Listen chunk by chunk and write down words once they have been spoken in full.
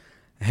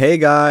Hey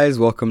guys,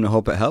 welcome to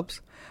Hope It Helps.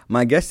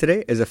 My guest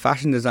today is a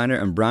fashion designer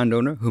and brand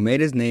owner who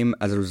made his name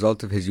as a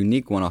result of his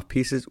unique one-off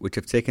pieces which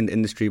have taken the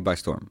industry by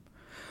storm.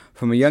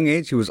 From a young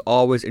age, he was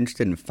always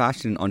interested in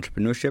fashion and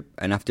entrepreneurship,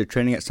 and after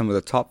training at some of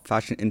the top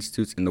fashion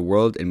institutes in the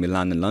world in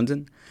Milan and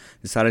London,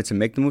 decided to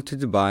make the move to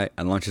Dubai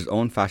and launch his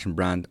own fashion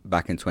brand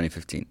back in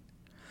 2015.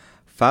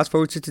 Fast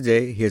forward to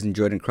today, he has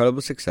enjoyed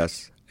incredible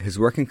success. His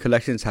working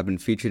collections have been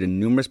featured in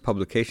numerous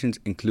publications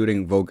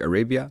including Vogue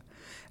Arabia,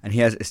 and he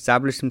has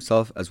established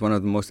himself as one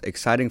of the most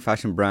exciting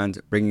fashion brands,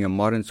 bringing a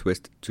modern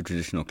twist to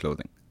traditional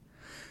clothing.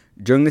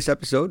 During this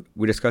episode,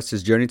 we discuss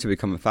his journey to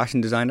become a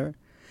fashion designer.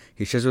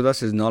 He shares with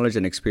us his knowledge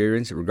and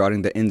experience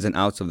regarding the ins and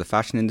outs of the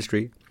fashion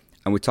industry,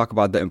 and we talk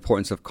about the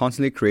importance of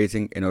constantly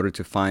creating in order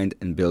to find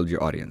and build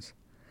your audience.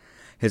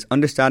 His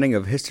understanding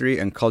of history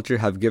and culture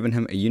have given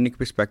him a unique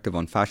perspective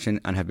on fashion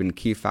and have been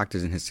key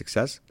factors in his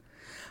success.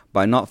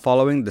 By not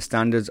following the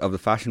standards of the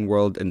fashion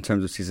world in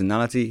terms of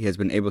seasonality, he has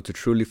been able to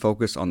truly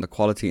focus on the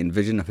quality and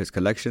vision of his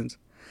collections.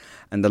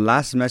 And the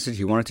last message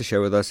he wanted to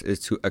share with us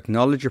is to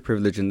acknowledge your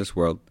privilege in this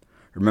world.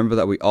 Remember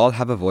that we all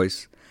have a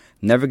voice,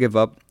 never give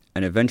up,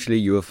 and eventually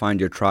you will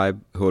find your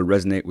tribe who will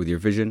resonate with your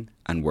vision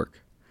and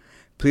work.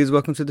 Please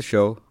welcome to the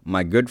show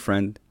my good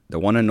friend, the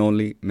one and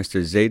only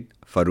Mr. Zaid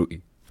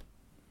Faroui.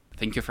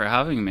 Thank you for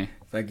having me.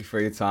 Thank you for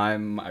your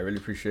time. I really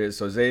appreciate it.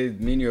 So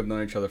Zaid, me and you have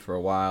known each other for a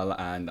while,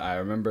 and I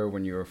remember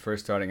when you were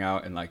first starting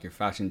out in like your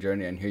fashion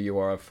journey, and here you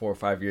are 4 or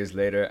 5 years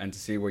later, and to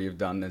see what you've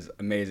done is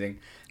amazing.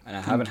 And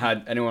I haven't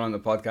had anyone on the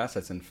podcast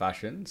that's in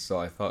fashion, so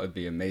I thought it'd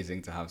be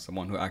amazing to have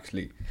someone who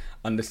actually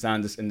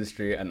understands this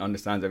industry and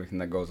understands everything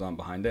that goes on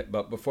behind it.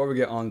 But before we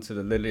get on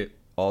to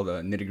all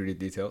the nitty-gritty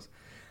details,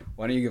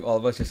 why don't you give all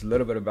of us just a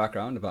little bit of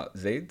background about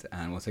Zaid,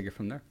 and we'll take it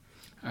from there.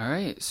 All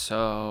right.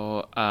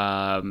 So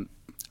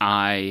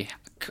I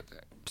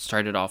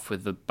started off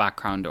with the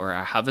background, or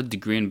I have a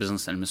degree in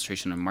business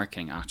administration and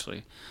marketing,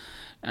 actually.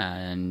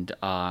 And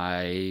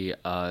I,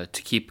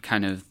 to keep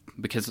kind of,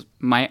 because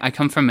I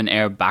come from an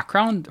Arab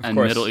background and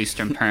Middle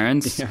Eastern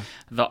parents, yeah.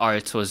 The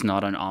arts was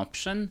not an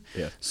option.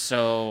 Yeah.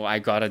 So I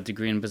got a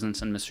degree in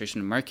business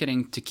administration and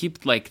marketing. To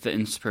keep like the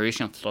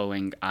inspiration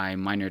flowing, I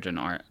minored in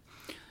art.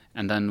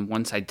 And then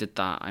once I did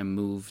that, I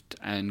moved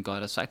and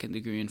got a second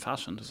degree in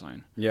fashion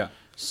design. Yeah.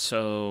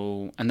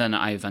 So, and then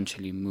I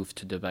eventually moved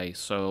to Dubai.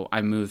 So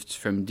I moved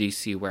from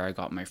DC, where I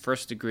got my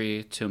first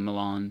degree, to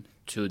Milan,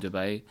 to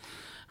Dubai.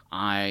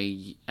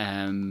 I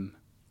am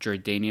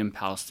Jordanian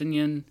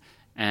Palestinian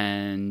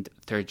and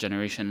third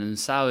generation in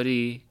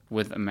Saudi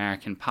with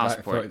American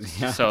passport.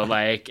 Right, yeah. So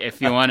like, if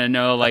you want to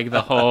know like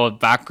the whole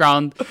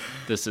background,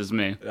 this is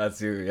me.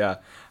 That's you, yeah.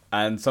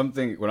 And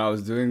something, when I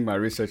was doing my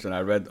research and I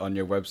read on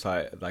your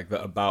website, like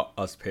the About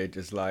Us page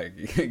is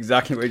like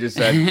exactly what you just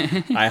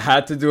said. I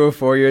had to do a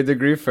 4-year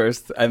degree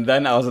first, and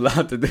then I was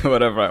allowed to do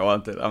whatever I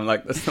wanted. I'm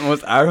like, that's the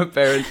most Arab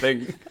parent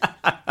thing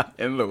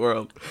in the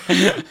world.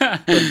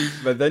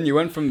 But then you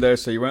went from there.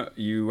 So you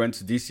went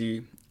to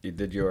DC, you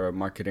did your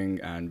marketing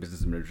and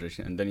business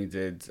administration, and then you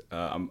did,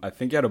 I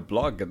think you had a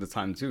blog at the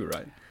time too,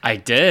 right? I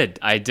did.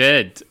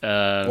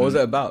 What was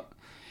it about?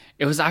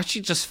 It was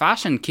actually just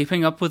fashion,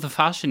 keeping up with the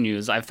fashion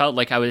news. I felt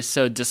like I was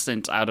so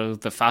distant out of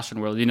the fashion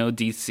world. You know,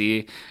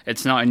 DC,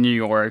 it's not in New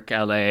York,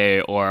 LA,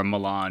 or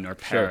Milan, or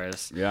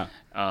Paris. Sure.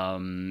 Yeah.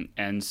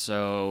 And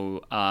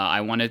so I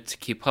wanted to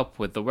keep up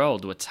with the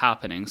world, what's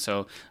happening.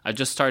 So I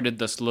just started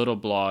this little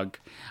blog.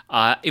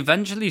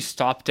 Eventually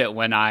stopped it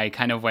when I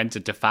kind of went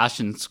into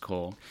fashion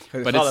school.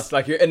 But it's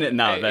like you're in it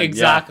now. Then.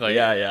 Exactly.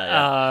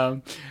 Yeah.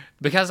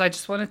 Because I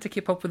just wanted to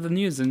keep up with the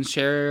news and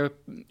share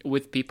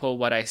with people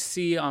what I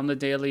see on the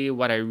daily,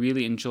 what I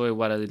really enjoy,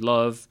 what I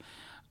love.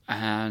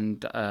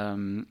 And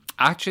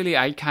actually,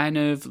 I kind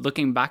of,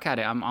 looking back at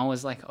it, I'm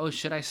always like, oh,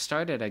 should I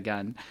start it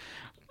again?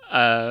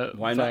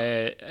 Why not?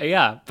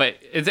 Yeah, but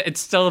it's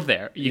still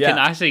there. You can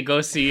actually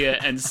go see it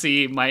and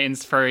see my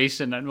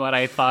inspiration and what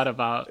I thought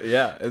about.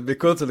 Yeah, it'd be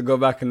cool to go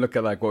back and look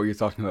at like what you were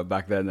talking about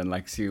back then and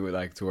like see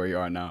like to where you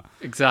are now.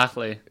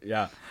 Exactly.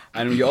 Yeah.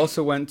 And you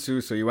also went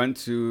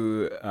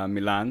to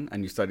Milan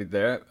and you studied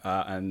there,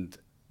 and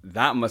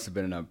that must have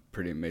been a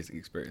pretty amazing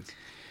experience.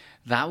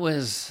 That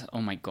was,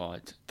 oh my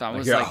God. That like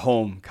was you're like at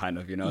home, kind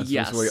of, you know?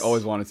 Yes. It's where you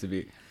always wanted to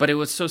be. But it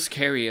was so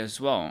scary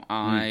as well.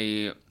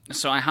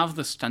 So I have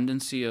this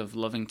tendency of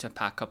loving to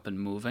pack up and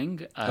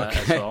moving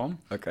as well.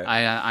 Okay.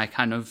 I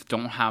kind of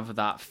don't have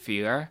that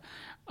fear.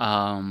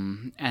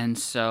 And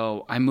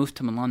so I moved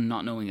to Milan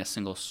not knowing a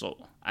single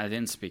soul. I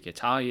didn't speak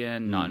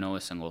Italian, not know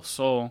a single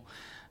soul.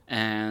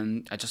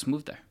 And I just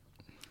moved there.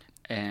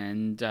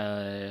 And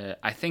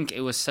I think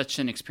it was such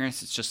an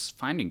experience. It's just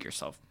finding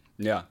yourself.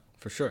 Yeah,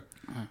 for sure.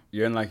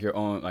 You're in like your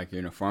own, like you're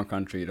in a foreign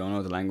country. You don't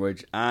know the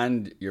language,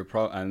 and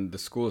and the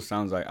school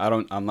sounds like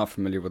I'm not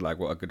familiar with like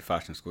what a good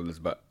fashion school is,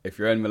 but if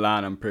you're in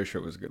Milan, I'm pretty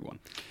sure it was a good one.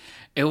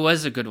 It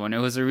was a good one. It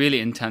was a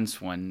really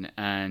intense one,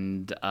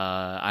 and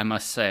I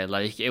must say,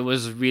 like, it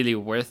was really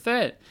worth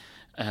it.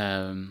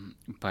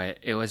 But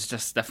it was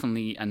just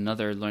definitely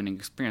another learning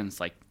experience.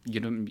 Like, you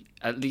know,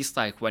 at least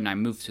like when I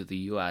moved to the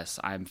US,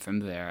 I'm from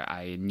there.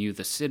 I knew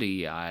the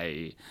city.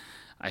 I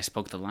I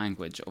spoke the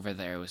language. Over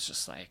there, it was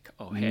just like,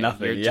 oh, hey,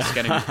 Nothing. you're just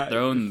getting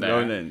thrown there.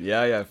 Thrown in.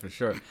 Yeah, for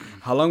sure.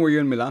 How long were you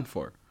in Milan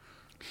for?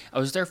 I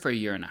was there for a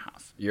year and a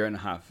half. Year and a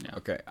half. Yeah.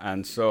 Okay.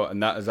 And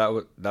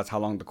that's how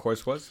long the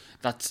course was?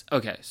 That's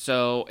okay.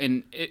 So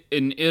in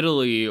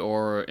Italy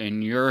or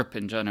in Europe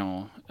in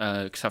general,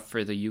 except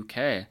for the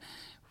UK,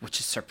 which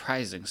is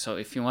surprising. So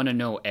if you want to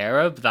know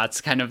Arab,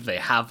 that's kind of, they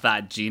have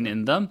that gene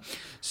in them.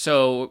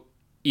 So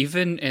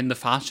even in the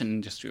fashion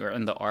industry or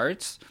in the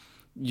arts,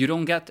 you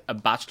don't get a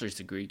bachelor's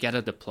degree, you get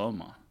a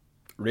diploma.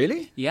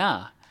 Really?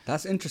 Yeah.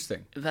 That's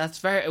interesting.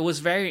 It was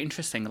very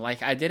interesting.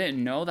 Like, I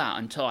didn't know that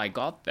until I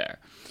got there.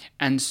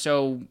 And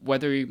so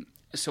what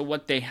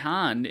they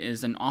had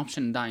is an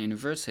option in that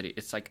university.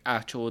 It's like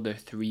actual the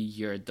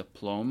 3-year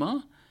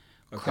diploma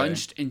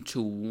crunched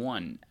into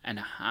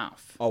 1.5.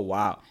 Oh,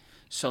 wow.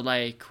 So,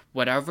 like,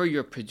 whatever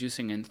you're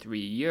producing in 3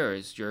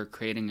 years, you're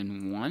creating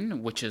in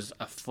 1, which is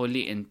a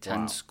fully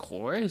intense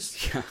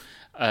course.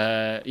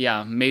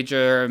 Yeah.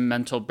 Major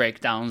mental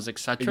breakdowns,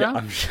 etc. Yeah,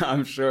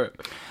 I'm sure.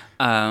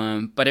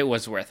 But it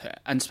was worth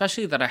it. And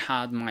especially that I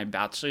had my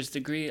bachelor's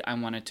degree, I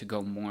wanted to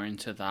go more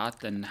into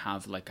that than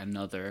have, like,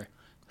 another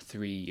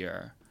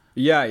 3-year.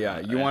 Yeah.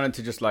 You wanted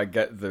to just, like,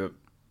 get the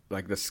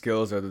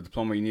skills or the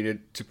diploma you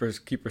needed to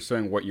keep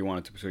pursuing what you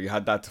wanted to pursue. You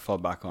had that to fall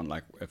back on,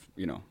 like, if,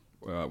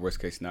 worst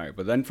case scenario.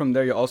 But then from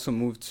there, you also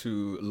moved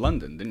to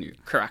London, didn't you?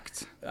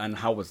 Correct. And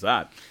how was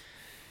that?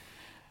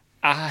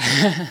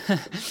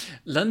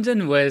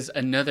 London was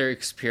another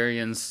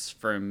experience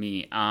for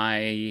me.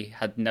 I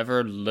had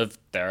never lived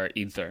there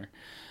either.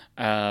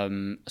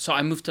 So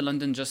I moved to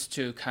London just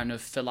to kind of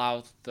fill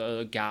out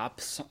the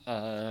gaps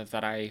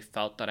that I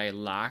felt that I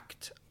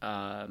lacked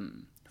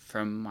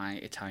from my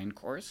Italian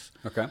course.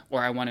 Okay.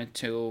 Or I wanted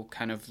to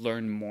kind of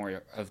learn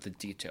more of the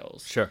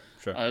details. Sure.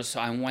 So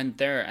I went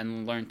there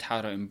and learned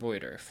how to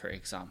embroider, for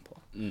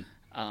example.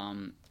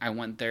 I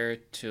went there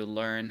to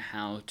learn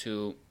how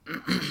to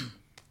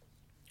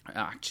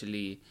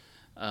actually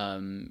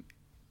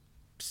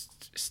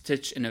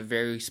stitch in a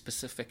very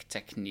specific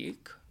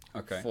technique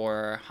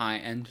for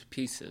high-end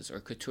pieces or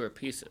couture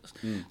pieces.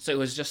 So it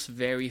was just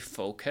very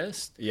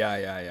focused.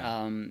 Yeah.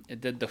 I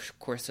did the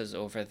courses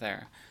over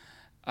there.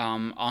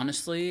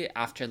 Honestly,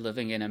 after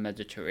living in a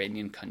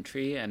Mediterranean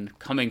country and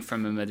coming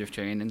from a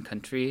Mediterranean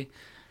country,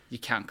 you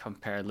can't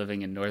compare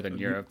living in Northern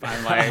Europe.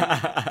 I'm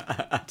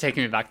like,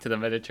 taking me back to the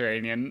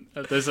Mediterranean.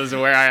 This is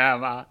where I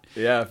am at.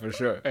 Yeah, for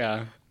sure.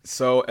 Yeah.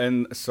 So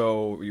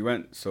you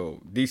went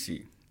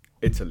DC,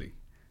 Italy,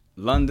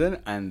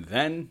 London, and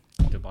then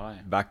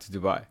Dubai. Back to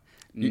Dubai.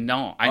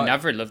 No, I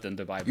never lived in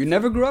Dubai before. You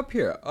never grew up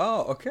here?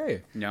 Oh,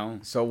 okay. No.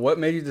 So what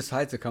made you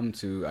decide to come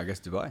to, I guess,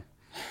 Dubai?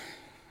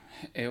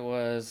 It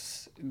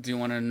was, do you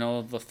want to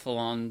know the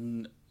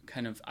full-on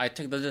kind of, I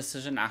took the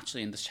decision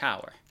actually in the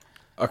shower.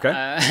 Okay.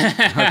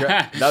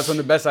 Okay. That's when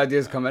the best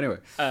ideas come anyway.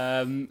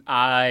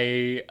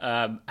 I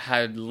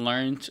had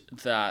learned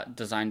that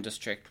Design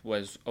District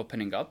was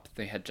opening up.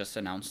 They had just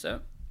announced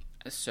it.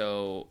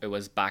 So it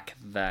was back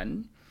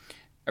then.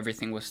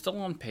 Everything was still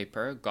on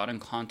paper. Got in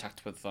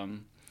contact with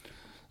them.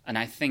 And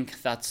I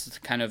think that's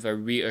kind of a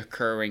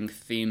reoccurring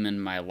theme in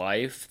my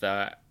life,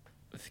 that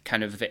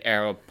kind of the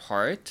Arab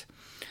part.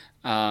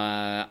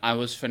 I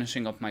was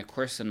finishing up my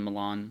course in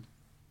Milan.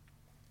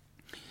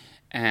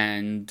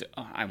 And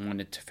I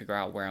wanted to figure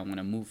out where I want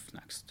to move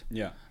next.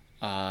 Yeah.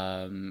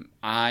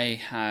 I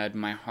had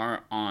my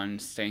heart on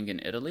staying in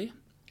Italy.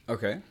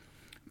 Okay.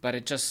 But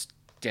it just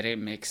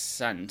didn't make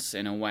sense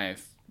in a way,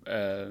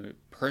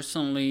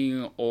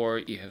 personally or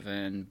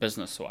even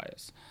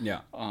business-wise.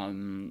 Yeah.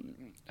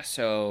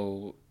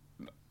 So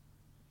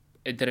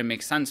it didn't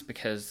make sense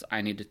because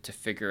I needed to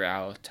figure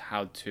out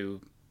how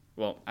to...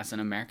 Well, as an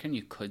American,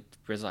 you could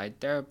reside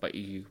there, but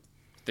you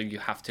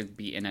have to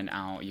be in and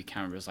out. You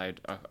can't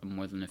reside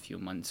more than a few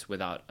months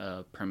without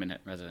a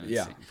permanent residency.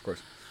 Yeah, of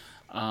course.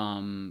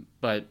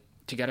 But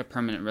to get a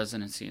permanent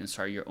residency and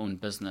start your own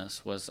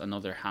business was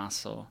another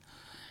hassle.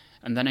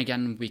 And then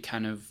again, we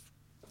kind of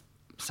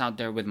sat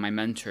there with my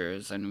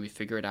mentors and we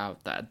figured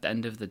out that at the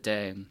end of the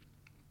day,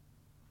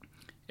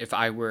 if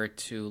I were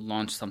to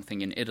launch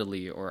something in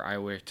Italy or I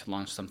were to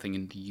launch something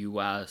in the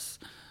US,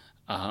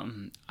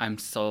 I'm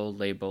still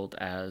labeled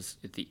as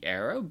the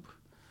Arab.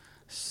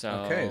 So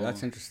okay,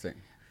 that's interesting.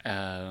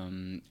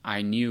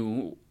 I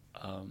knew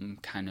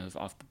kind of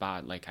off the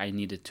bat, like I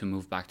needed to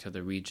move back to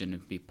the region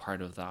and be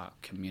part of that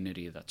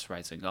community that's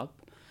rising up.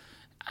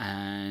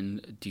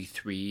 And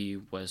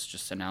D3 was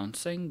just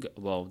announcing,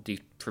 well,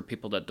 for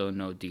people that don't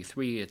know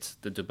D3, it's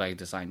the Dubai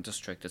Design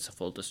District. It's a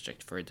full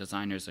district for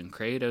designers and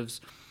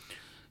creatives.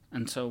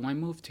 And so I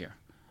moved here.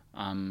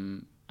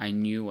 I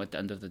knew at the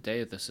end of the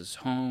day, this is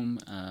home.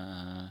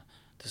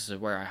 This is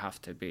where I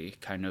have to be,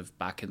 kind of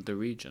back in the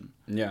region.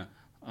 Yeah.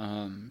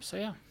 So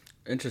yeah.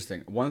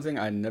 Interesting. One thing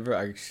I never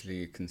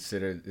actually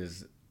considered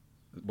is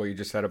what you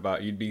just said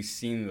about you'd be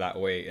seen that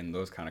way in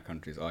those kind of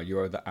countries. Oh,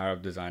 you're the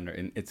Arab designer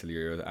in Italy,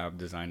 or you're the Arab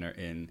designer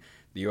in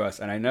the US.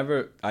 And I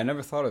never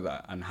thought of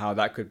that, and how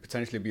that could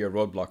potentially be a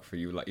roadblock for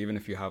you. Like, even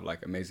if you have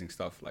like amazing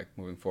stuff, like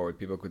moving forward,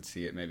 people could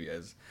see it maybe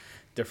as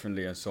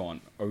differently and so on.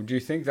 Or do you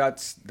think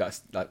that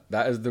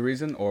is the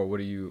reason, or what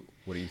do you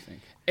think?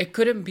 It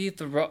couldn't be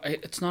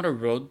it's not a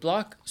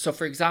roadblock. So,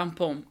 for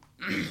example,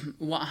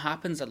 what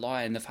happens a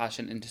lot in the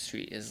fashion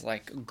industry is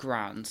like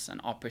grants and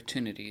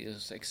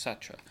opportunities,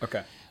 etc.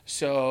 Okay.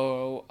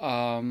 So,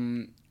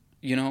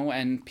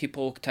 and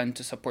people tend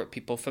to support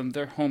people from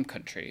their home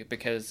country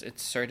because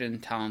it's certain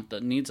talent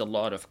that needs a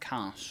lot of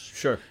cash.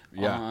 Sure.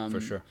 Yeah, for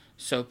sure.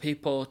 So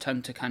people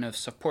tend to kind of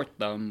support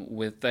them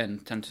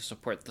tend to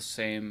support the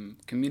same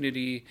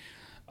community.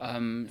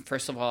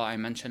 First of all, I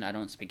mentioned I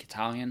don't speak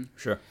Italian.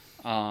 Sure.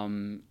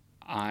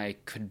 I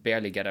could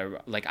barely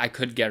I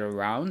could get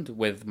around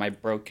with my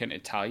broken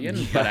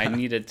Italian, but I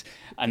needed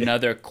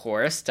another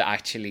course to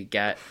actually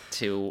get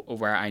to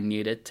where I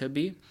needed to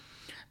be.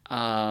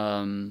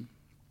 But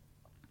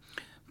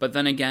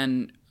then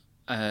again,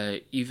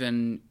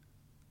 even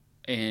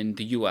in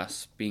the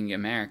U.S., being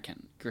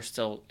American, you're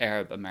still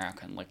Arab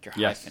American, like you're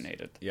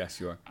hyphenated. Yes,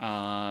 you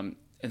are.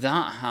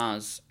 That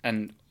has,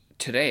 and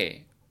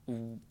today,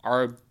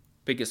 our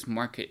biggest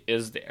market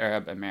is the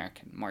Arab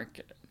American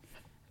market.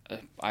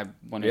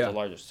 One of the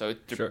largest. So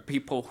the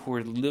people who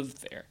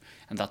live there,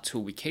 and that's who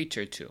we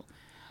cater to,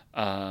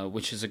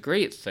 which is a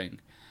great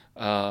thing.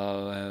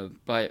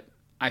 But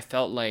I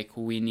felt like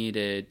we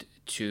needed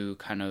to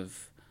kind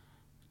of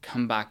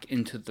come back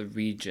into the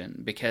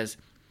region, because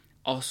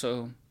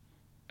also,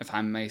 if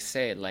I may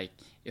say, like,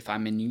 if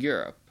I'm in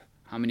Europe,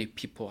 how many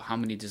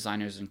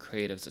designers and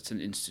creatives, it's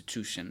an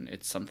institution,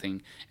 it's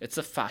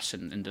a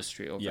fashion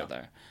industry over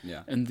there.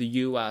 Yeah. In the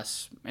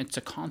US, it's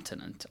a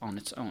continent on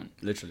its own.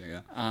 Literally,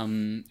 yeah.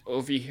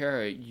 Over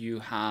here, you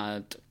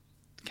had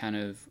kind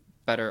of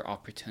better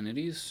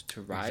opportunities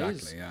to rise.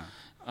 Exactly, yeah.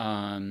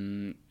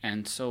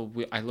 And so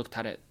I looked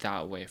at it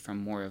that way, from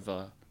more of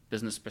a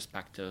business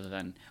perspective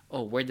than,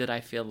 where did I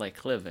feel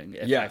like living?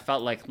 If I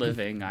felt like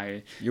living,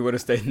 you would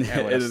have stayed in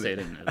I would have stayed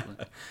in Italy.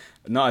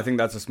 No, I think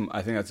that's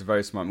a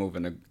very smart move,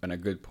 and a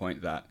good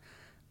point. That's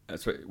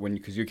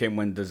because you came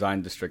when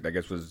Design District, I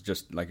guess, was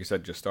just, like you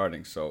said, just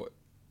starting. So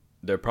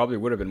there probably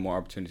would have been more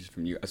opportunities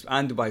from you,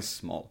 and Dubai's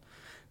small.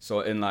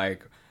 So in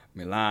like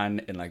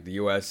Milan, in like the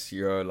US,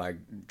 you're like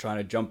trying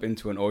to jump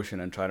into an ocean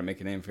and try to make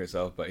a name for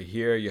yourself. But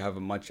here you have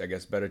a much, I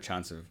guess, better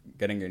chance of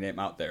getting your name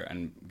out there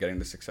and getting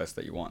the success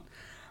that you want.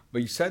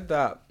 But you said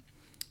that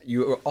you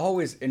were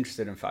always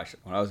interested in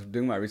fashion. When I was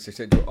doing my research,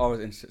 you were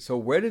always interested. So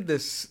where did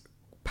this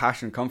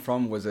passion come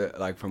from? Was it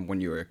like from when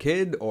you were a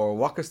kid, or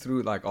walk us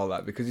through like all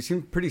that? Because you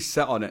seem pretty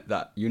set on it,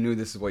 that you knew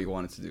this is what you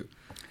wanted to do.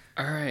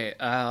 All right.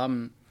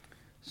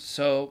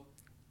 So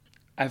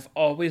I've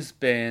always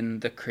been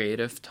the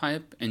creative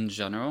type in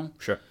general.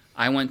 Sure.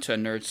 I went to a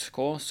nerd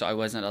school, so I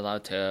wasn't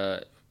allowed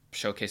to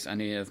showcase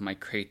any of my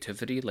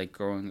creativity, like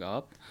growing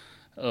up.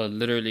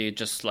 Literally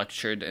just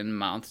lectured in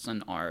maths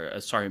and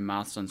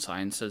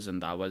sciences,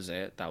 and that was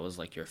it. That was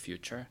like your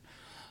future.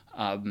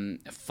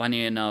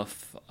 Funny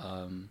enough,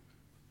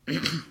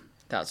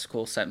 that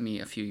school sent me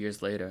a few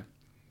years later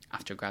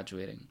after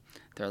graduating.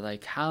 They're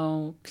like,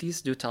 please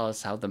do tell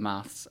us how the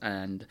maths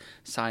and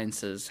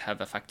sciences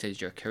have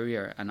affected your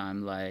career. And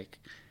I'm like,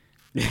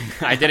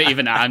 I didn't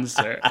even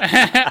answer.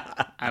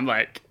 I'm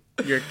like,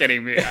 you're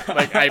kidding me.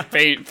 Like, I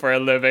paint for a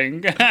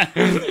living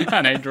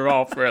and I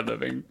draw for a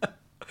living.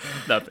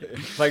 Nothing.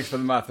 Thanks for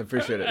the math. I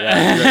appreciate it.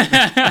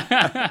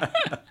 Yeah.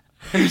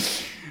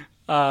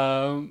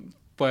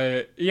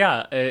 But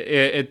yeah,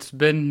 it's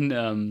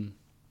been.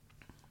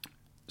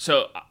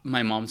 So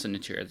my mom's an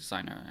interior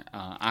designer.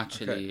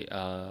 Actually,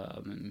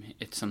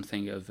 it's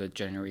something of a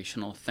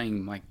generational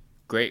thing. My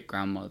great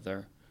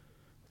grandmother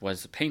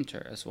was a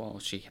painter as well.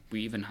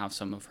 We even have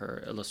some of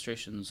her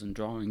illustrations and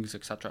drawings,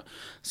 etc.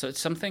 So it's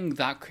something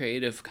that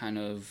creative kind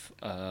of.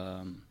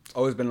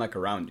 Always been like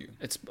around you.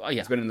 It's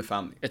It's been in the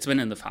family. It's been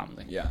in the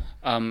family. Yeah.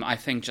 I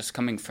think just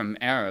coming from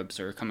Arabs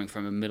or coming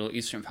from a Middle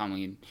Eastern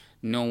family,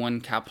 no one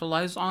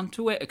capitalized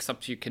onto it,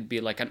 except you could be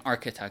like an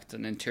architect,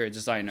 an interior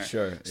designer.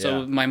 Sure.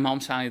 So my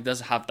mom's family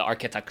does have the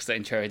architects, the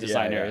interior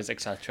designers,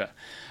 etc.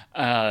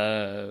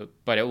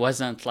 But it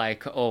wasn't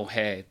like, oh,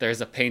 hey,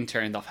 there's a painter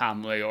in the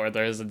family or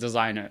there's a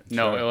designer.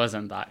 No, it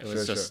wasn't that. It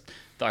was just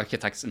the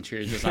architects,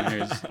 interior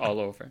designers all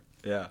over.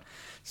 Yeah.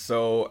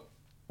 So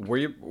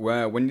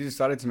when you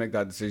decided to make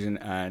that decision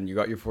and you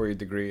got your 4-year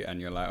degree and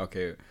you're like,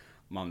 okay,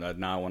 Mom, Dad,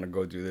 now I want to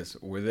go do this,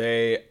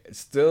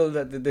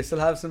 did they still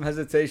have some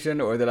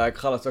hesitation, or they're like,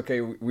 khalas,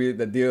 okay, we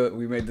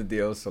made the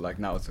deal, so like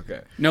now it's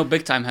okay? No,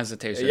 big time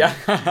hesitation. Yeah.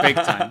 Big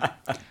time.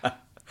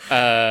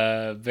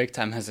 Big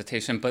time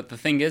hesitation. But the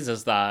thing is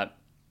that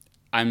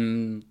I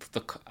tend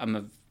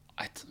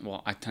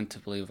to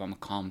believe I'm a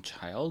calm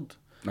child.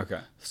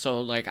 Okay.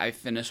 So like I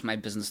finished my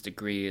business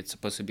degree. It's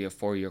supposed to be a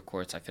 4-year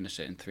course. I finished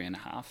it in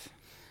 3.5.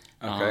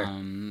 Okay.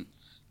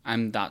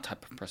 I'm that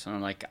type of person.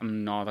 Like,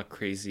 I'm not a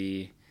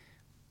crazy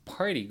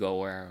party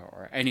goer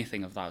or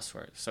anything of that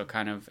sort. So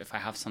kind of if I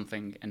have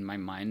something in my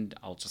mind,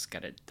 I'll just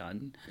get it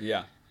done.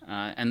 Yeah.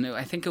 And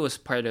I think it was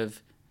part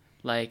of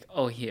like,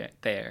 oh,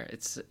 there,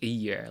 it's a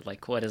year.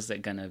 Like, what is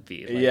it gonna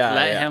be? Like,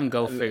 let him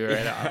go figure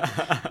it out.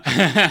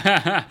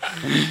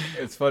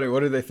 It's funny. What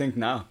do they think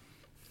now?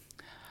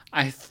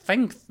 I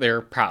think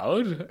they're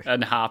proud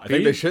and happy. I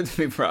think they should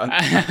be proud.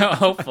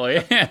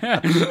 Hopefully.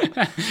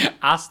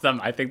 Ask them.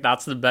 I think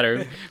that's the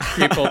better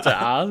people to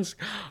ask.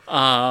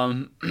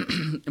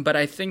 But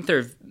I think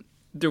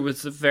there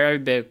was a very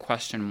big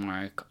question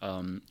mark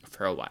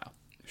for a while.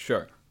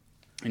 Sure.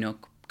 You know,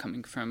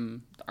 coming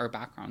from our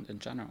background in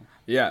general.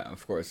 Yeah,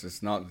 of course.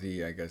 It's not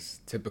the, I guess,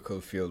 typical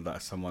field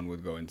that someone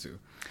would go into.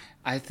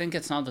 I think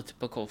it's not the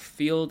typical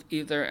field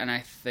either, and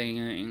I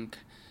think,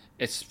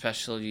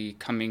 especially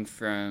coming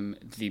from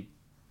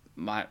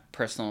my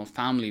personal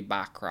family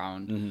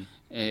background,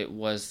 it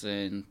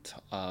wasn't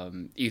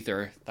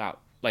either that,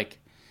 like,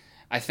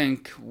 I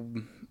think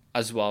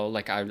as well,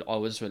 like I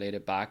always relate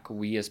it back,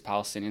 we as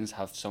Palestinians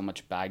have so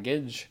much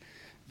baggage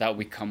that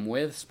we come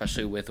with,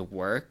 especially with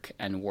work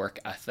and work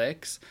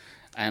ethics,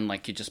 and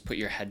like you just put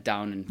your head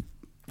down and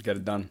get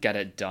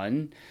it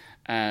done.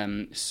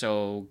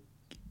 So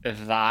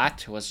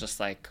that was just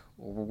like,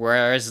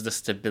 where's the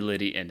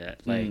stability in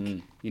it?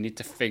 Like you need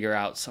to figure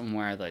out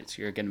somewhere that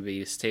you're going to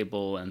be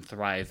stable and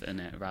thrive in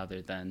it,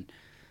 rather than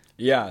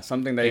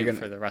something that you're gonna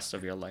for the rest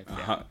of your life.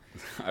 I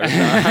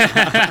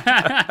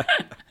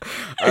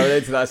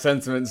relate to that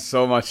sentiment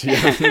so much. You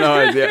have no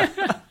idea.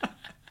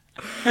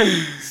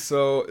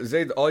 So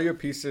Zaid, all your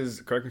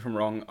pieces, correct me if I'm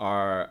wrong,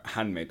 are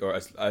handmade, or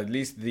at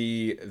least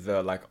the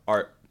like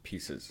art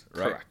pieces,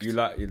 right? Correct.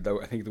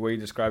 I think the way you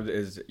described it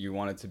is you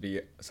want it to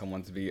be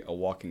someone to be a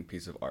walking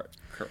piece of art.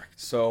 Correct.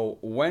 So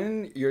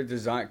when you're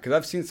because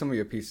I've seen some of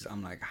your pieces,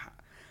 I'm like,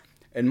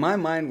 in my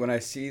mind when I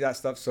see that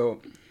stuff.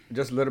 So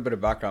just a little bit of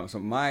background. So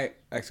my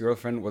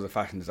ex-girlfriend was a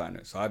fashion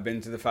designer. So I've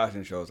been to the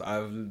fashion shows.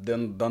 I've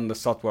done the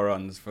Satwa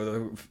runs for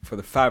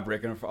the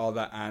fabric and for all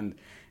that, and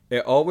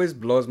it always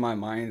blows my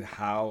mind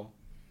how,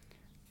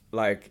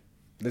 like,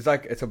 there's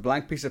like, it's a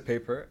blank piece of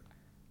paper,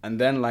 and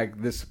then like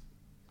this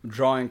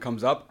drawing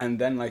comes up, and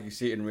then like you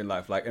see it in real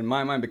life. Like in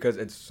my mind, because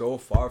it's so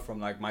far from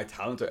like my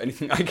talent or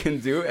anything I can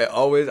do,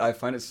 I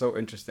find it so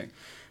interesting.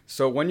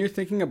 So when you're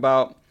thinking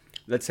about,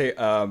 let's say,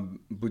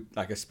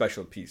 like a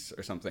special piece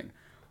or something,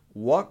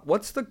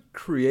 what's the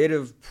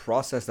creative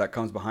process that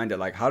comes behind it?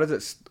 Like, where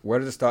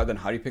does it start? Then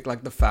how do you pick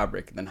like the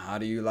fabric? Then how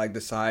do you like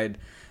decide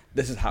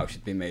this is how it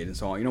should be made and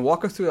so on? You know,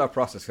 walk us through that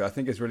process, because I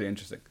think it's really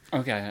interesting.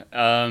 Okay.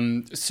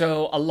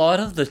 So a lot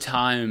of the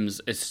times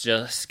it's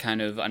just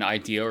kind of an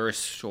idea or a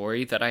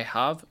story that I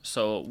have.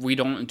 So we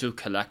don't do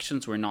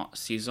collections. We're not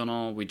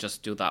seasonal. We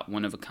just do that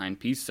one-of-a-kind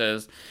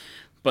pieces.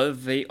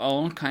 But they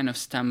all kind of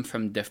stem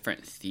from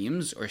different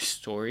themes or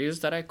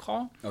stories that I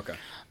call. Okay.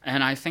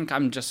 And I think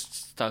I'm just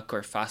stuck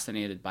or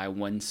fascinated by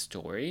one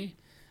story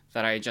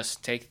that I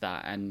just take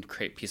that and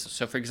create pieces.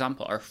 So, for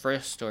example, our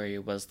first story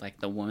was like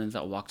the woman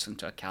that walks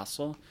into a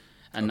castle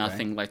and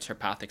nothing lights her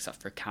path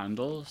except for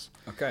candles.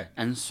 Okay.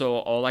 And so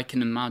all I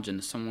can imagine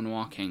is someone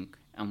walking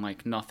and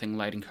like nothing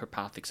lighting her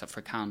path except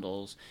for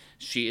candles.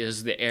 She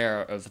is the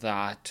heir of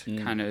that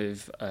kind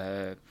of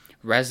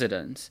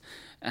residence.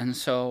 And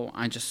so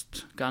I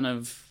just kind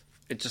of,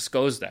 it just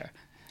goes there.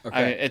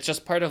 Okay. It's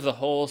just part of the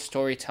whole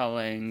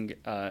storytelling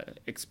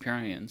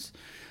experience.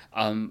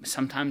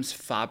 Sometimes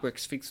fabric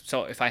speaks.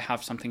 So if I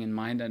have something in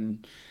mind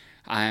and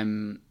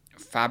I'm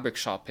fabric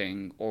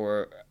shopping,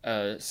 or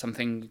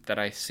something that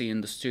I see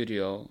in the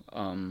studio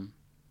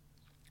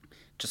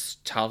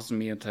just tells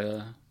me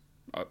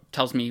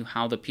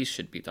how the piece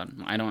should be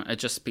done. It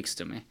just speaks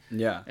to me.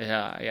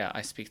 Yeah,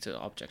 I speak to the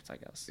object, I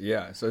guess.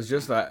 Yeah, so it's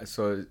just that,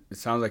 so it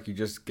sounds like you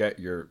just get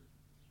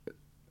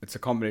it's a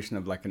combination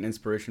of like an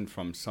inspiration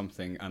from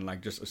something and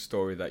like just a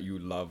story that you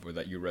love or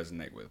that you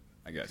resonate with,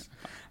 I guess.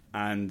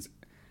 And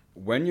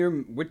when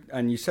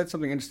and you said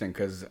something interesting,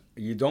 because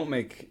you don't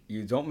make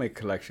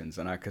collections,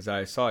 and because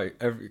I saw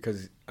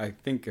because I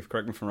think, if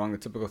correct me if I'm wrong, the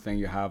typical thing,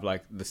 you have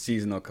like the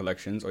seasonal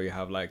collections, or you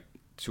have like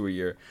 2 a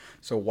year.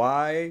 So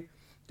why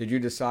did you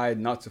decide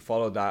not to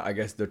follow that, I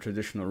guess, the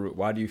traditional route?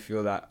 Why do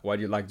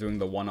you like doing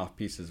the one-off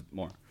pieces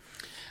more?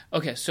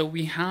 Okay, so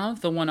we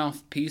have the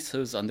one-off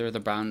pieces under the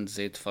brand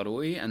Zaid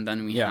Faroui, and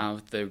then we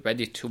have the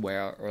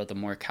ready-to-wear or the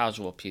more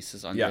casual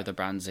pieces under the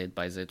brand Zaid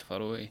by Zaid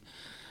Faroui.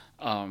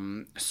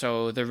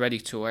 So the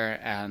ready-to-wear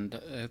and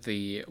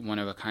the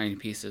one-of-a-kind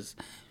pieces.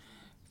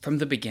 From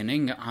the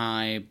beginning,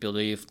 I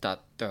believe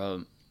that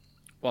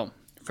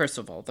first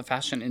of all, the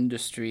fashion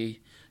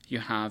industry, you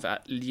have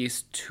at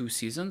least 2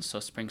 seasons,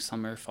 so spring,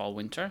 summer, fall,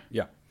 winter.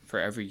 Yeah. For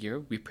every year.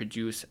 We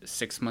produce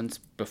 6 months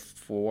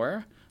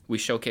before. We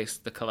showcase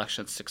the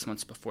collection 6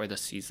 months before the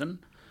season.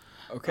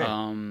 Okay.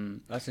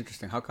 That's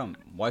interesting. How come?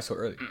 Why so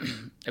early?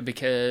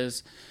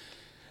 Because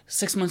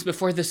 6 months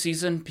before the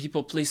season,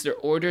 people place their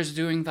orders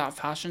during that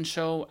fashion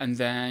show, and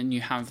then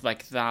you have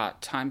like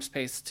that time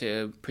space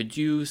to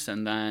produce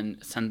and then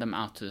send them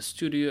out to the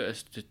studio,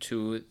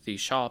 to the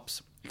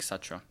shops,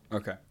 etc.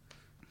 Okay.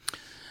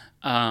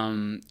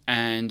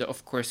 And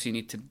of course, you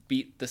need to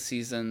beat the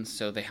season,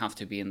 so they have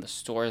to be in the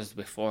stores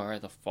before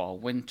the fall,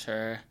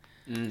 winter.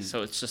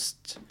 So it's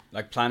just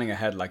Like planning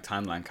ahead, like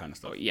timeline kind of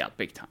stuff. yeah,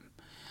 big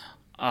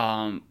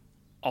time.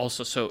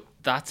 Also, so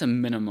that's a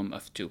minimum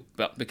of 2.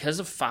 But because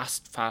of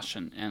fast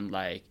fashion and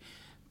like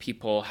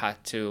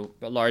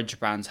large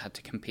brands had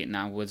to compete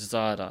now with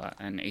Zara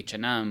and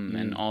H&M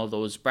and all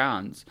those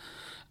brands,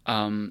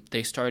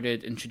 they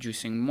started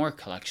introducing more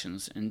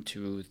collections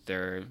into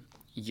their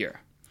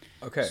year.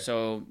 Okay.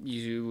 So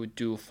you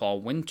do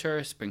fall,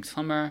 winter, spring,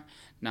 summer.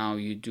 Now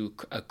you do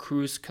a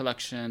cruise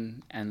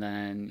collection, and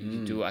then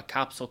you do a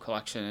capsule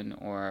collection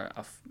or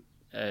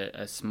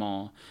a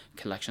small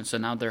collection. So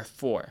now there are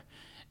 4,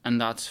 and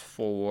that's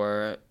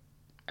for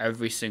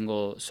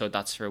so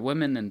that's for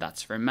women and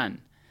that's for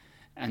men.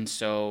 And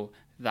so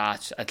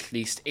that's at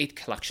least 8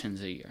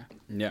 collections a year.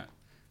 Yeah.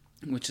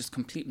 Which is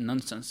complete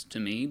nonsense to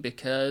me,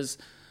 because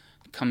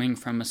coming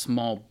from a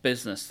small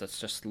business that's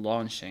just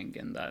launching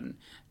and then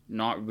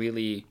not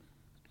really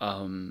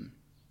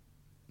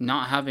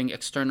not having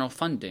external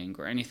funding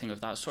or anything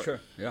of that sort. Sure.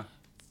 Yeah.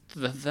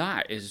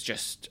 That is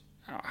just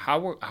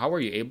how are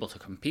you able to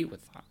compete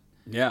with that?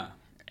 Yeah.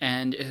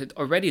 And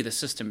already the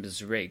system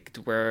is rigged,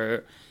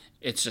 where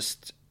it's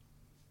just,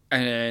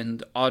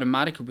 and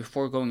automatically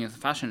before going into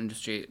the fashion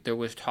industry, there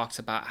was talks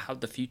about how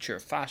the future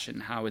of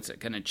fashion, how is it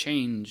going to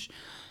change,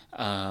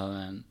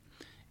 and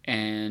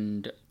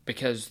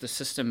because the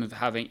system of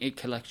having 8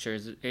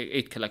 collections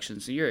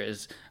a year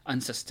is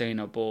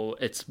unsustainable.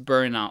 It's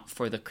burnout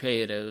for the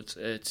creatives.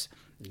 It's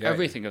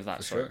everything of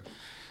that sort.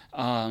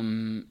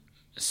 Sure.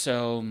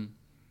 So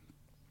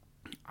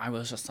I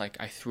was just like,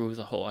 I threw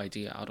the whole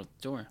idea out of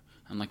the door.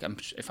 I'm like,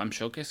 if I'm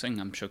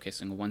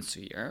showcasing once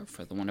a year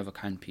for the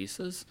one-of-a-kind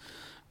pieces.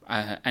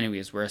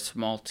 Anyways, we're a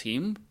small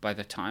team. By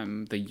the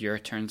time the year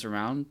turns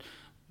around,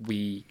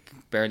 we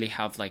barely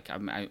have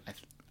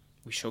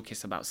we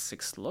showcase about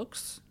 6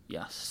 looks.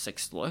 Yes,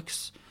 6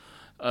 looks.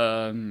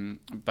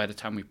 By the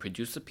time we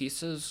produce the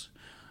pieces,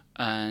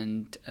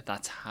 and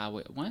that's how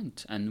it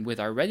went. And with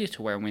our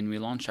ready-to-wear, when we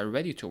launched our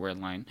ready-to-wear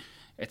line,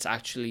 it's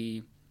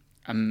actually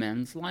a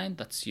men's line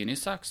that's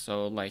unisex,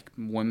 so like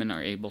women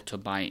are able to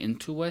buy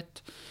into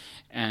it,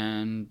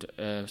 and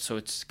so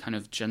it's kind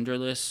of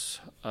genderless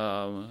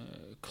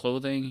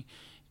clothing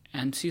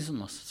and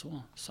seasonless as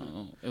well.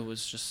 So it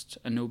was just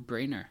a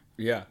no-brainer.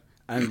 Yeah,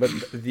 but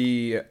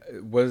the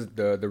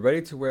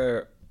ready to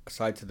wear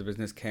side to the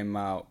business came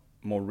out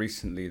more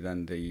recently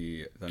than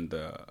the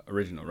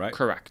original, right?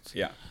 Correct.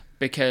 Yeah,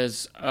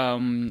 because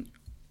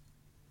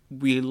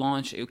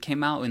it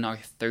came out in our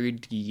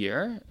 3rd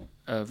year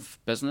of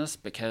business,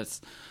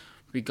 because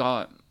we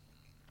got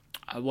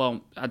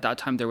at that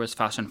time there was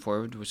Fashion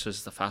Forward, which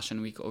is the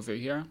fashion week over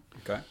here.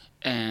 Okay.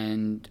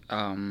 And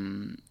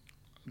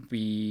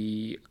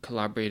we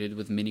collaborated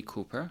with Mini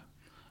Cooper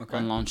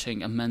on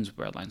launching a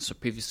menswear line. So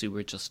previously we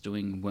were just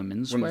doing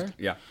women's wear.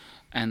 Yeah.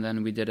 And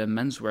then we did a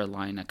menswear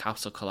line, a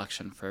capsule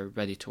collection for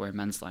ready-to-wear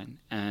men's line.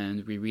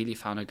 And we really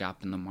found a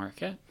gap in the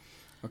market.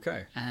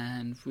 Okay.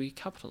 And we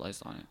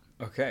capitalized on it.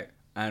 Okay.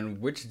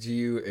 And which do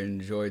you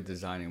enjoy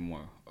designing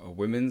more,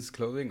 women's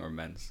clothing or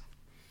men's?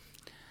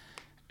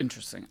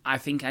 Interesting. I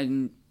think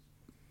I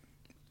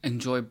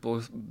enjoy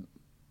both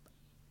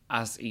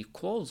as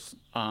equals,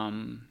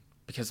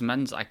 because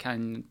men's I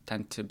can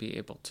tend to be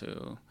able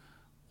to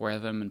wear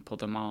them and pull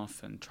them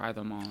off and try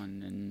them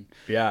on and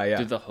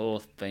do the whole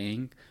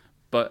thing.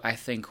 But I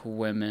think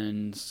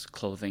women's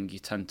clothing, you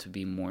tend to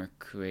be more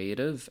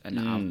creative and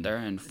out there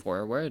and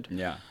forward.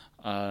 Yeah.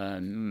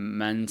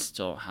 Men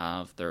still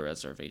have their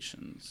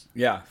reservations.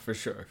 Yeah, for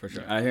sure.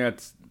 And I think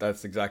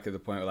that's exactly the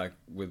point. Like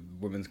with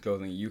women's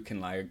clothing, you can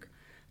like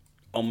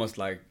almost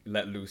like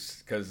let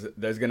loose, because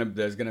there's gonna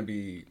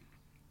be,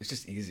 it's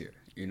just easier.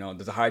 You know,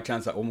 there's a high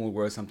chance that a woman will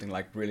wear something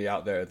like really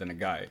out there than a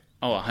guy.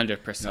 Oh,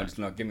 100%.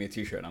 Just give me a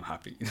t-shirt and I'm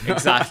happy.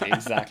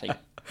 Exactly.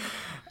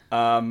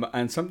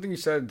 And something you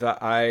said that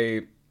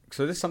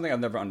so this is something I've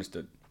never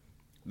understood,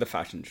 the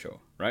fashion show,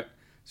 right?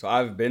 So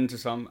I've been to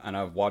some and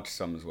I've watched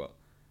some as well.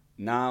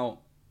 Now,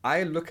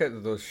 I look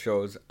at those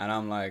shows and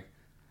I'm like,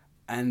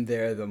 and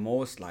they're the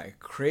most like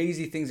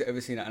crazy things I've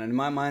ever seen. And in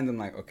my mind, I'm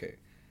like, okay,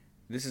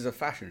 this is a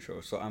fashion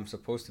show, so I'm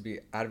supposed to be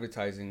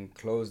advertising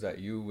clothes that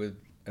you would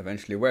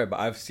eventually wear. But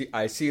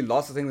I see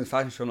lots of things in the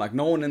fashion show. I'm like,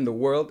 no one in the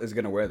world is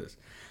going to wear this.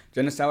 Do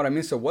you understand what I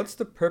mean? So what's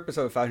the purpose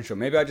of a fashion show?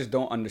 Maybe I just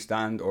don't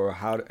understand, or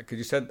how, because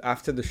you said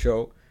after the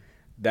show,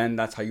 then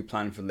that's how you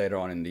plan for later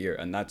on in the year.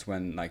 And that's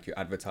when like you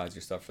advertise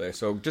your stuff there.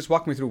 So just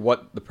walk me through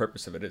what the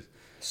purpose of it is.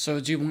 So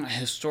do you want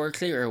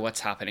historically or what's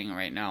happening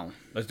right now?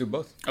 Let's do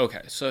both.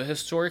 Okay. So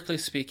historically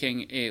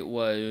speaking, it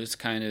was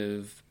kind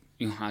of,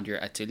 you had your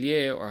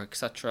atelier or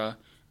etc.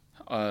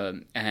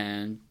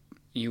 And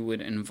you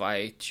would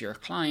invite your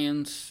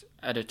clients,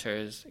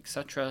 editors,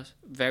 etc.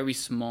 Very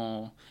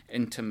small,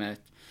 intimate.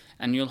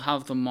 And you'll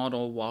have the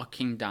model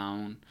walking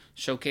down,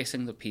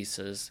 showcasing the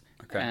pieces,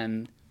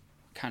 and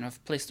kind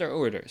of place their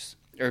orders,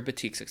 or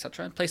boutiques,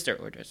 etc., and place their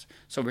orders.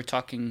 So we're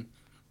talking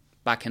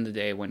back in the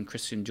day when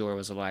Christian Dior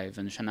was alive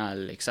and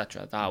Chanel,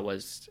 etc. That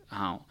was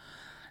how.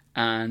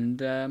 And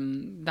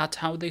that's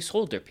how they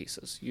sold their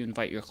pieces. You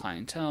invite your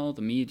clientele,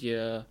 the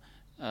media,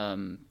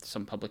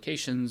 some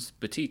publications,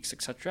 boutiques,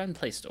 etc., and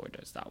placed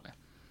orders that way.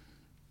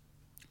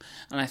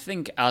 And I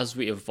think as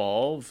we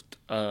evolved,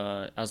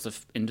 as the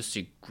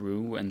industry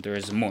grew and there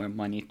is more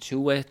money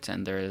to it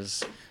and there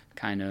is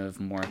kind of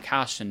more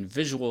cash and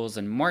visuals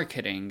and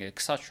marketing,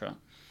 etc.,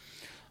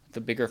 the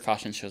bigger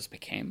fashion shows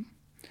became.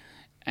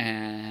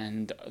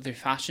 And the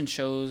fashion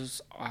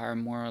shows are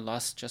more or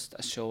less just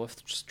a show of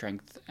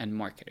strength and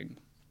marketing.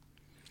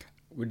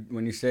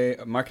 When you say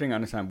marketing, I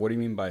understand. What do you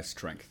mean by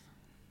strength?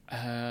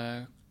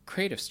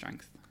 Creative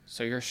strength.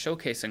 So you're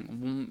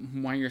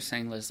showcasing. Why you're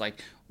saying is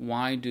like,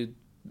 why do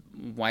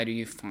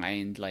you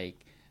find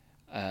like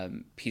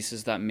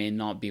pieces that may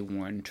not be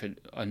worn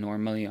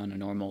normally on a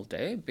normal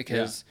day?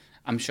 Because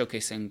I'm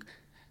showcasing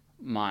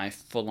my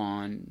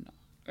full-on.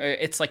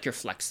 It's like you're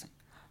flexing.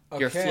 Okay.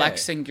 You're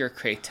flexing your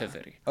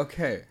creativity.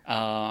 Okay.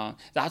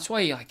 That's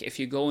why, like, if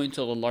you go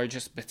into the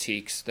largest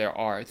boutiques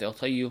they'll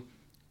tell you,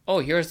 oh,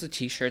 here's the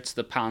t-shirts,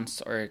 the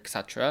pants, or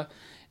etc.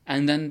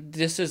 And then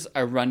this is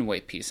a runway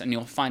piece, and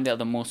you'll find out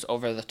the most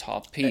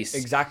over-the-top piece.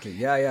 Exactly.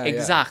 Yeah.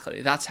 Exactly.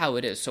 Yeah. That's how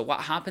it is. So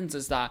what happens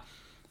is that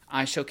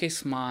I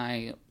showcase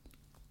I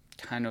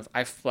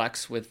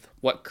flex with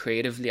what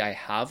creatively I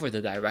have or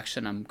the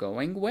direction I'm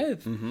going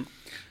with. Mm-hmm.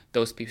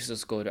 Those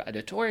pieces go to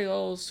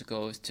editorials,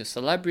 go to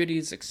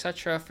celebrities,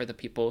 etc. for the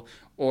people,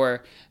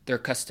 or they're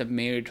custom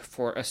made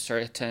for a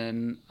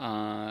certain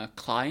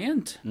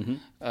client,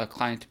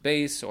 client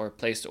base, or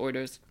placed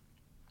orders.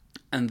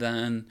 And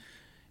then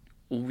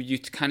you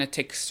kind of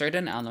take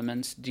certain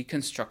elements,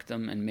 deconstruct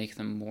them, and make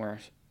them more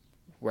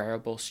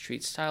wearable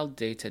street style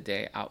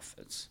day-to-day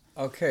outfits.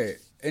 Okay,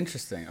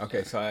 interesting.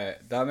 Okay, so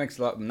that makes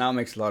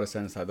a lot of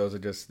sense. That those are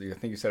just, I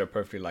think you said it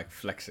perfectly, like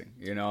flexing.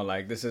 You know,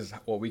 like this is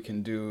what we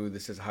can do.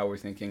 This is how we're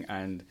thinking,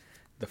 and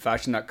the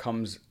fashion that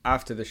comes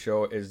after the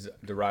show is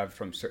derived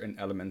from certain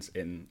elements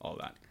in all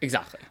that.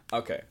 Exactly.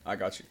 Okay, I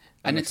got you.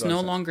 And it's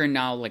no longer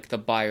now like the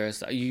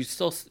buyers.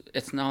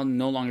 It's now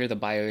no longer the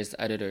buyers,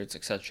 editors,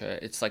 etc.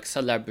 It's like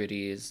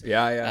celebrities.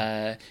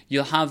 Yeah.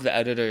 You'll have the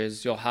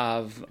editors, you'll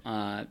have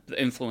the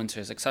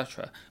influencers,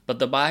 etc. But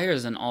the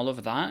buyers and all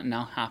of that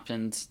now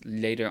happens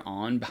later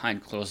on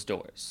behind closed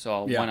doors.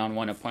 So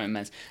one-on-one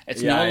appointments.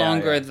 It's no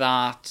longer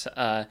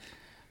that,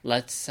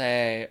 let's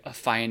say, a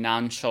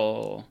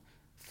financial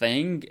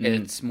thing.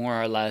 It's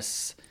more or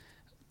less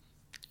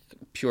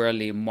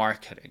purely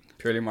marketing.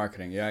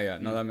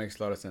 No, that makes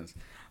a lot of sense.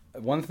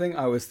 One thing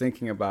I was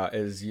thinking about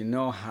is, you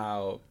know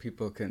how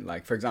people can,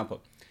 like, for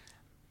example,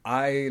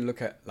 I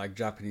look at like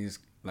Japanese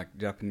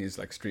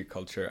like street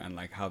culture and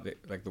like how they,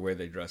 like the way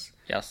they dress.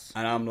 Yes.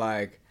 And I'm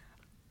like,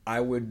 I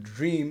would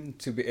dream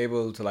to be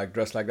able to like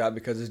dress like that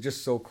because it's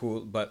just so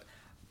cool. But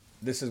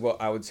this is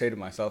what I would say to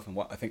myself, and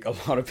what I think a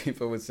lot of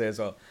people would say as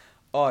well.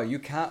 Oh, you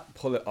can't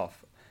pull it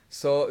off.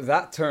 So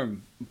that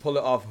term, pull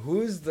it off,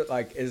 is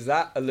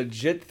that a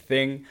legit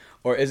thing,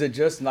 or is it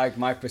just like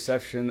my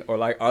perception, or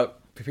like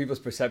people's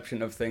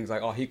perception of things,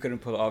 like, oh, he couldn't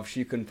pull it off,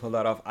 she couldn't pull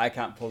that off, I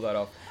can't pull that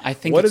off? I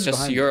think it's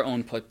just your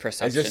own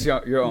perception. It's just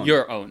your own?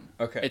 Your own.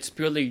 Okay. It's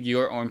purely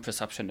your own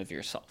perception of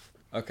yourself.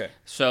 Okay.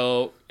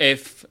 So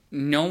if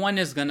no one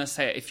is going to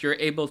say, if you're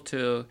able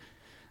to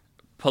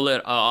pull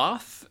it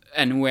off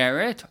and wear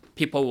it,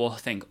 people will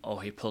think, oh,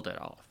 he pulled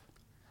it off.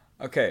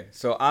 Okay,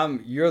 so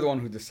you're the one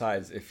who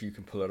decides if you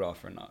can pull it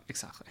off or not.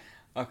 Exactly.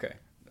 Okay,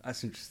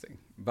 that's interesting.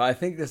 But I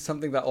think there's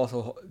something that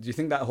also, do you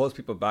think that holds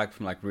people back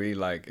from like really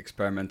like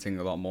experimenting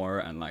a lot more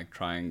and like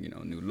trying,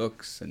 new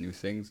looks and new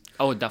things?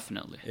 Oh,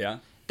 definitely. Yeah?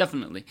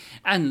 Definitely.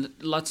 And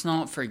let's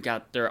not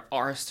forget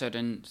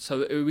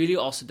so it really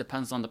also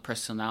depends on the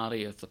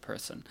personality of the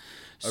person.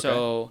 Okay.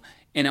 So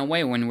in a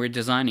way, when we're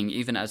designing,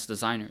 even as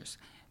designers,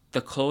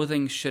 the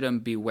clothing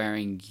shouldn't be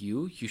wearing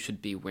you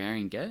should be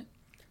wearing it.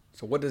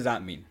 So what does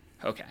that mean?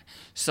 Okay,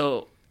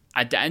 so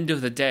at the end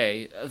of the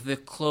day, the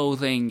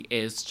clothing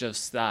is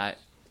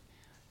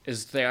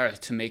there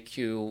to make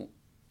you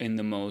in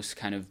the most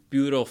kind of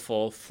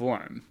beautiful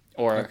form,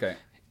 or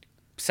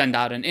send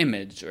out an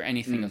image or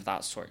anything of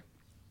that sort.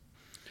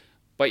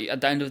 But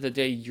at the end of the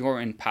day, you're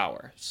in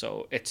power,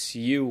 so it's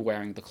you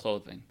wearing the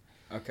clothing.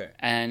 Okay.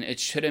 And it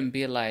shouldn't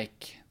be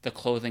like the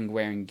clothing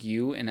wearing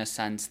you, in a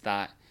sense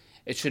that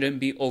it shouldn't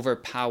be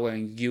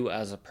overpowering you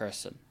as a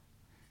person.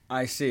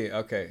 I see.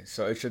 Okay,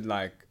 so it should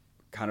like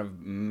kind of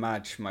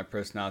match my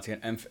personality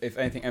and if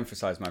anything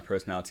emphasize my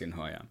personality and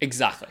who I am.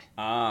 Exactly.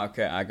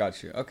 Okay, I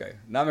got you. Okay,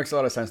 that makes a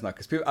lot of sense now,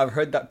 because I've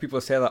heard that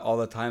people say that all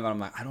the time, and I'm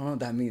like, I don't know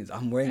what that means.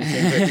 I'm wearing the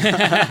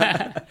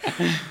same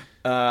thing.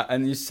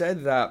 And you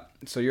said that,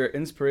 so your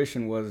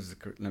inspiration was,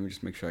 let me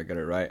just make sure I get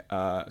it right.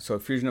 So a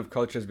fusion of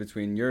cultures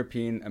between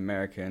European,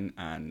 American,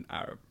 and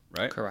Arab,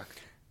 right?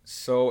 Correct.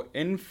 So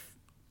in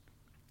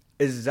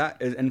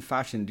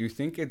fashion, do you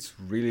think it's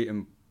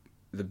really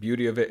the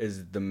beauty of it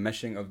is the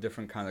meshing of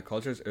different kinds of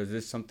cultures, or is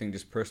this something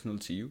just personal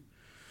to you?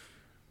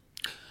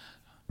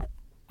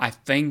 I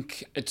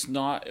think it's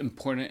not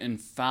important in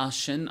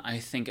fashion. I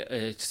think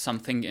it's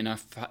something in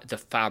the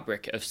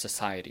fabric of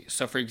society.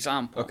 So, for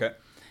example,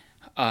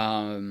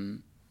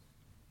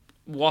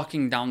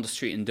 walking down the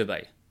street in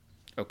Dubai,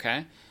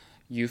 okay,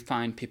 you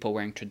find people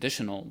wearing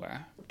traditional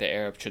wear, the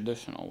Arab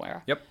traditional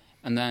wear. Yep.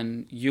 And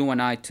then you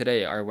and I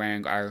today are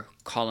wearing our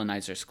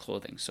colonizers'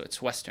 clothing, so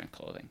it's Western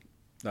clothing.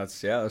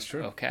 That's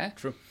true. Okay.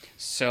 True.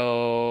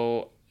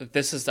 So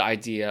this is the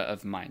idea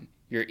of mine.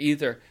 You're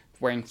either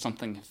wearing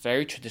something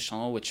very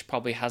traditional, which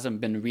probably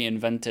hasn't been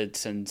reinvented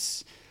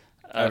since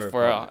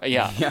for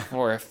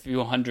a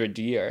few hundred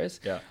years.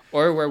 Yeah.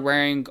 Or we're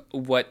wearing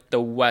what the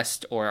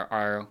West or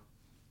our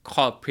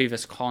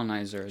previous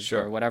colonizers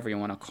or whatever you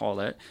want to call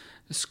it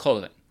is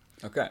clothing.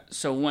 Okay.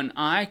 So when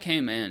I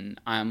came in,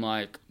 I'm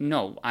like,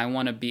 no, I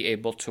want to be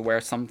able to wear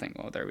something.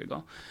 Oh, there we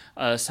go.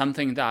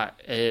 Something that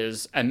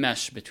is a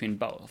mesh between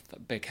both,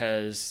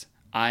 because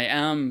I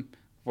am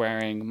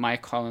wearing my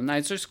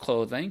colonizer's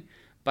clothing,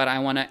 but I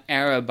want to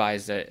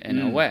Arabize it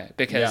in a way,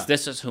 because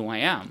this is who I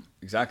am.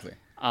 Exactly.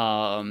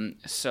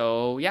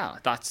 So yeah,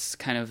 that's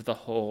kind of the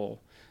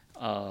whole,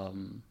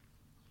 and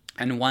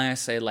why I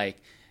say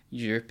like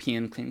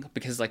European clean,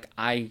 because like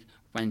I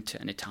went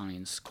to an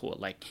Italian school,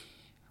 like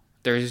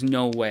there's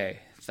no way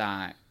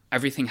that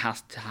everything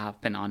has to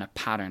happen on a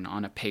pattern,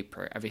 on a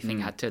paper. Everything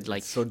had to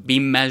like be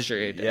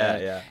measured.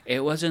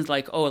 It wasn't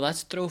like, oh,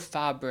 let's throw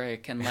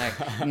fabric and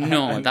like,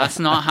 no, that's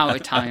not how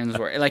Italians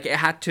work. Like it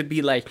had to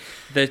be like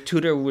the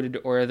tutor would,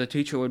 or the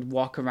teacher would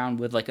walk around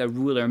with like a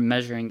ruler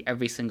measuring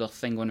every single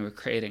thing when we were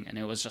creating. And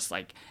it was just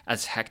like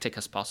as hectic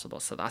as possible.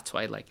 So that's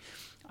why like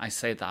I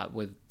say that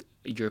with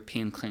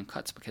European clean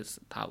cuts, because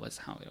that was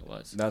how it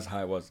was. That's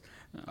how it was.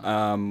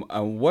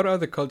 What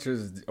other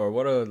cultures or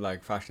what other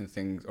like fashion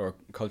things or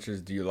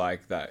cultures do you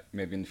like that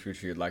maybe in the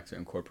future you'd like to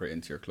incorporate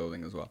into your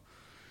clothing as well?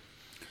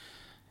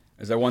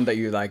 Is there one that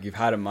you like you've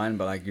had in mind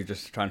but like you're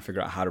just trying to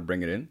figure out how to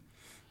bring it in?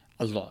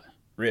 A lot.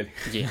 Really?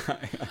 Yeah.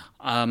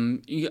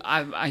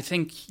 I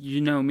think you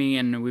know me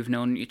and we've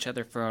known each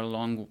other for a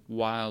long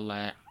while.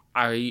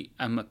 I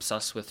am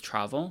obsessed with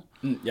travel.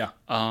 Yeah.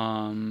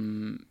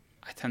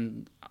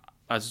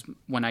 As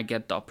when I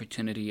get the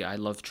opportunity, I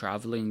love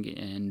traveling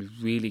and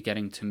really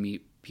getting to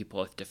meet people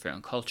of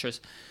different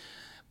cultures.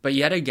 But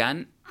yet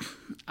again,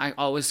 I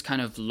always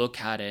kind of look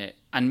at it,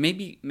 and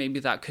maybe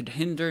that could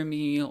hinder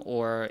me,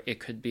 or it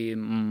could be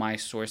my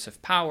source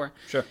of power.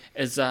 Sure.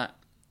 Is that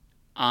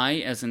I,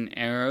 as an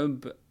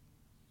Arab,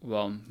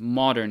 well,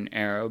 modern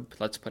Arab,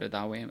 let's put it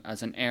that way,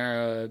 as an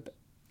Arab,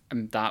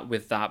 and that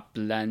with that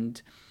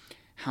blend,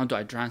 how do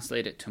I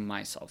translate it to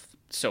myself?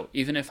 So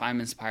even if I'm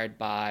inspired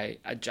by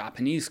a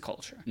Japanese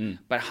culture,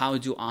 but how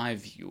do I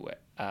view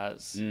it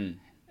as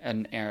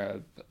an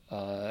Arab,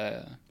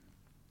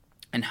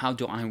 and how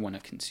do I want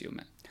to consume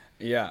it?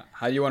 Yeah.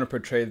 How do you want to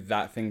portray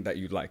that thing that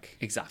you like?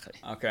 Exactly.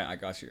 Okay, I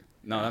got you.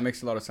 No, that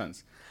makes a lot of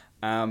sense.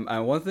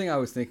 And one thing I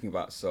was thinking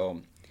about,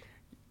 so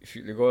if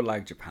you go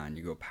like Japan,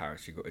 you go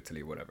Paris, you go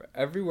Italy, whatever.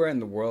 Everywhere in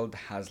the world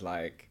has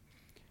like,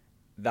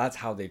 that's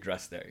how they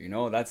dress there, you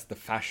know? That's the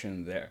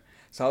fashion there.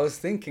 So I was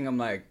thinking, I'm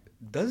like,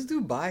 does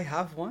Dubai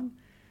have one?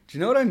 Do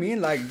you know what I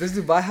mean? Like, does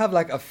Dubai have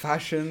like a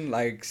fashion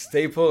like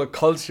staple, a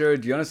culture?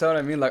 Do you understand what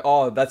I mean? Like,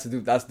 oh, that's the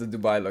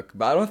Dubai look.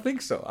 But I don't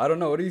think so. I don't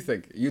know. What do you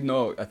think? You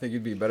know, I think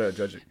you'd be better at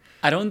judging.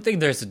 I don't think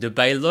there's a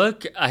Dubai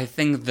look. I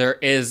think there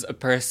is a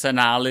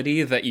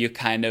personality that you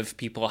kind of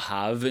people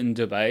have in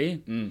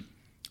Dubai,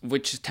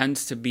 which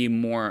tends to be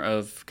more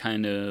of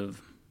kind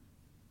of,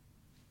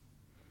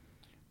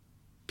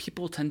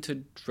 people tend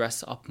to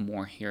dress up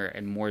more here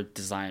and more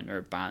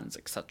designer brands,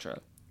 etc.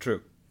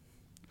 True.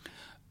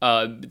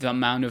 The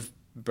amount of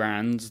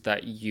brands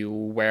that you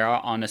wear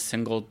on a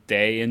single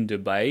day in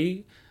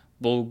Dubai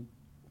will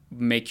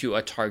make you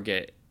a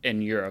target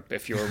in Europe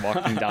if you were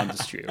walking down the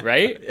street,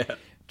 right? Yeah,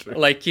 true.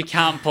 Like, you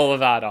can't pull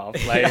that off.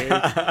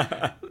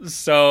 Like,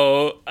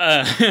 so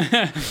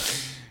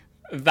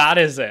that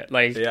is it.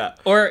 Like, yeah.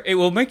 Or it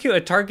will make you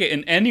a target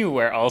in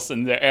anywhere else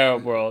in the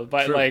Arab world.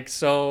 But True. like,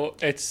 so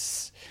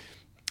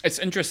it's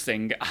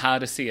interesting how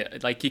to see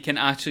it. Like, you can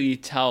actually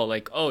tell,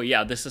 like, oh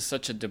yeah, this is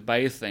such a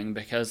Dubai thing,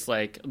 because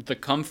like the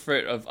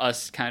comfort of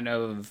us kind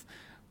of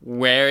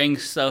wearing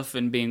stuff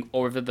and being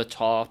over the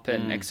top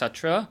and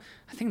etc.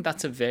 I think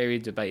that's a very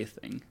Dubai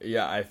thing.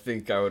 Yeah, I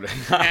think I would.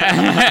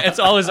 It's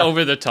always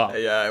over the top.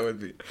 Yeah, it would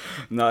be.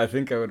 No, I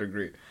think I would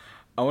agree.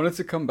 I wanted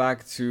to come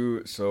back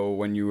to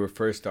when you were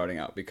first starting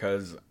out,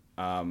 because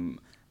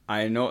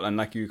I know, and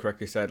like you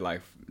correctly said,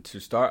 like to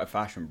start a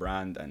fashion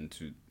brand and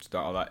to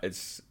start all that,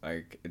 it's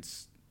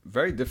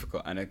very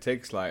difficult, and it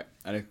takes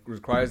and it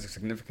requires a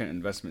significant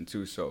investment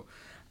too. So,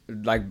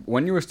 like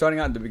when you were starting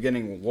out at the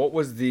beginning, what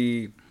was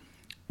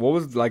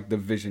like the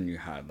vision you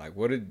had? Like,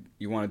 what did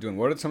you want to do, and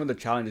what are some of the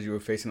challenges you were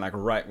facing, like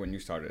right when you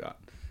started out?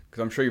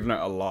 Because I'm sure you've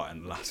learned a lot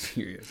in the last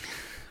few years.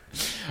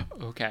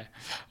 Okay,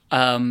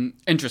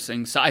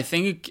 interesting. So I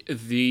think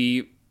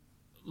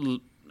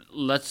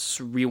let's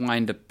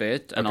rewind a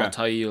bit, and Okay. I'll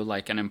tell you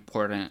like an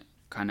important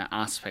kind of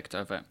aspect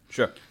of it.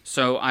 Sure.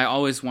 So I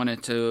always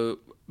wanted to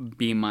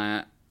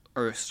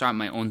start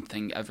my own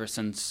thing ever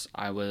since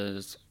I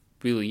was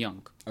really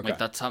young. Okay. Like,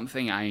 that's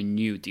something I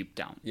knew deep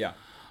down. Yeah.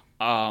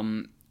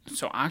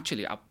 So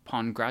actually,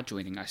 upon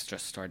graduating, I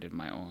just started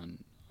my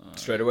own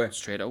Straight away.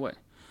 Straight away.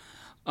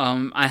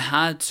 I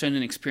had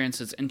certain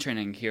experiences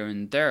interning here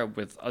and there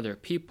with other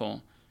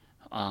people,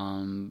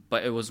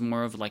 but it was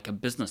more of like a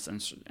business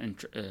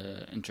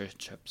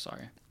internship.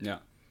 Sorry. Yeah.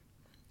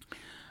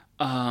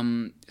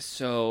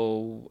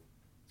 So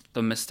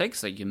the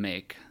mistakes that you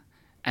make,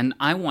 and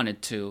I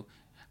wanted to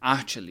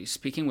actually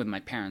speaking with my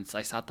parents.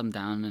 I sat them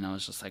down and I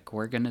was just like,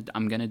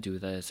 I'm gonna do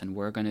this, and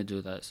we're gonna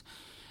do this,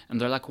 and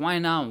they're like, why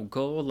now?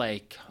 Go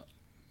like,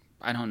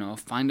 I don't know,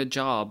 find a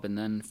job and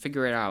then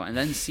figure it out and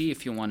then see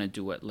if you want to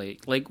do it,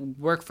 like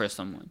work for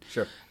someone.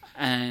 Sure.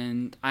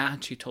 And I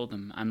actually told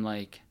them, I'm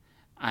like,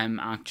 I'm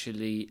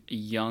actually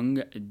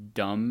young,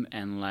 dumb,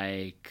 and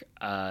like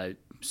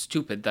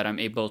stupid that I'm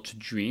able to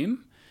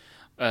dream.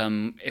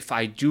 If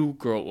I do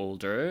grow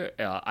older,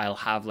 I'll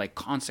have like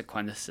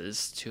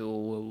consequences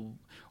to,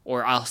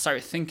 or I'll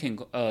start thinking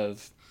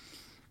of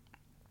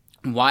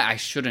why I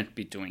shouldn't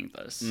be doing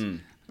this.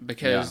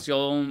 Because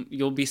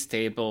you'll be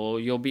stable,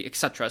 you'll be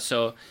etc.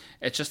 So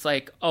it's just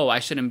like, oh, I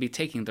shouldn't be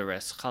taking the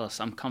risk. Khalas,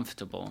 I'm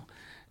comfortable.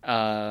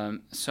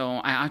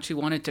 So I actually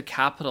wanted to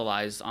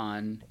capitalize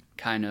on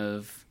kind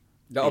of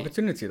the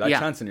opportunity, that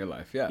chance in your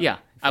life. Yeah. Yeah.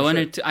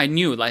 I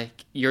knew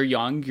like you're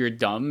young, you're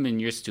dumb,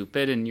 and you're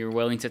stupid, and you're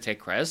willing to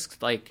take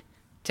risks. Like,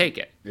 take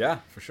it. Yeah,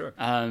 for sure.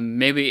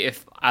 Maybe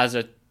if as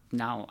a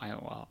now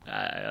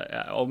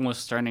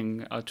almost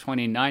turning a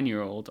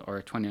 29-year-old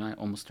or 29,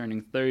 almost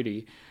turning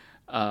 30.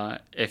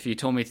 If you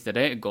told me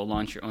today, go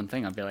launch your own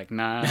thing, I'd be like,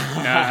 nah.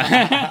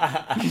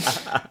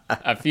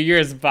 A few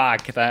years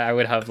back, I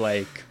would have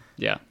like,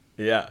 yeah.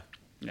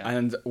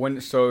 And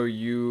when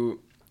you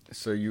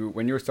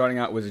when you were starting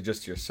out, was it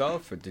just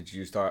yourself, or did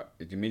you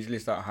immediately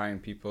start hiring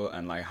people,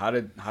 and like how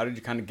did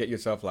you kind of get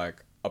yourself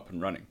like up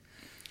and running?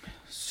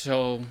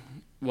 So,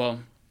 well,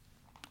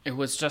 it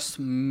was just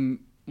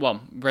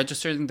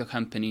registering the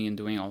company and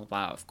doing all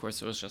that. Of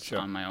course, it was just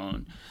on my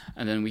own,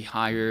 and then we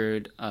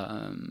hired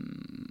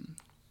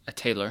a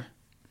tailor.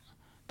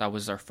 That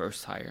was our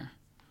first hire.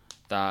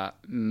 That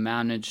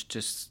managed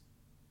to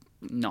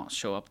not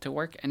show up to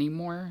work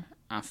anymore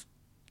after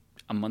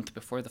a month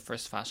before the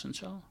first fashion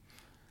show.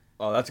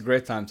 Oh, that's a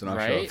great time to not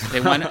show up.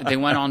 They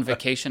went on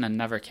vacation and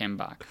never came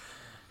back.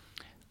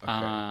 Okay.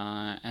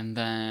 And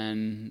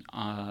then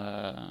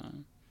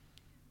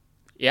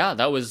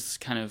that was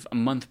kind of a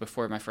month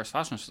before my first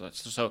fashion show.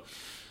 So,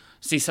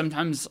 see,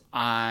 sometimes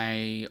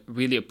I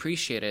really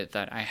appreciated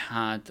that I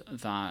had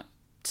that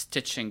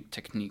stitching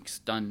techniques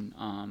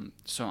done.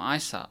 So I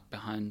sat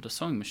behind the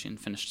sewing machine,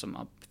 finished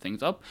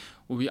things up.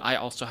 I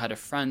also had a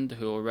friend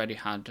who already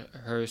had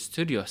her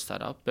studio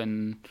set up,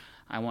 and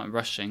I went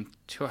rushing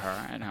to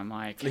her, and I'm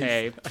like, please.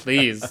 Hey,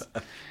 please.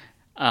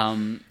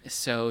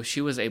 So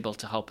she was able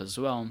to help as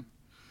well.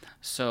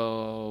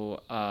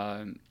 So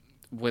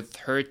with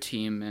her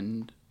team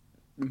and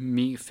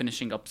me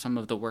finishing up some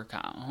of the work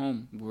at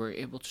home, we were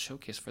able to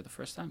showcase for the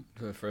first time.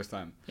 For the first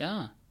time.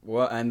 Yeah.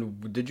 Well,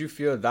 and did you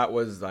feel that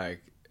was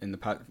like, in the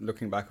past,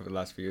 looking back over the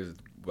last few years,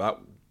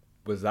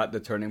 was that the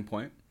turning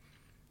point?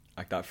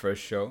 Like that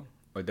first show?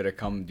 Or do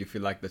you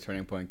feel like the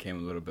turning point came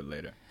a little bit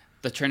later?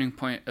 The turning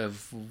point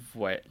of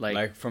what?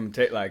 Like from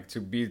get you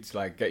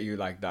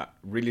like that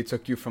really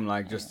took you from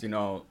like just,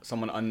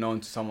 someone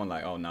unknown to someone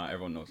like, oh, now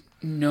everyone knows.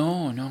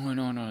 No.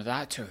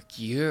 That took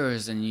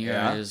years and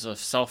years of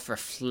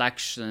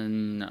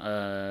self-reflection,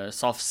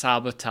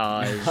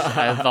 self-sabotage,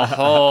 the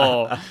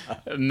whole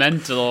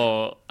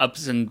mental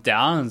ups and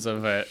downs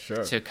of it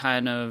to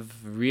kind of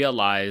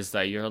realize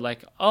that you're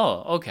like,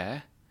 oh,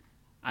 okay,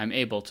 I'm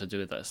able to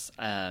do this.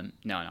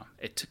 No,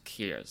 it took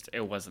years.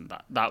 It wasn't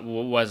that. That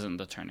wasn't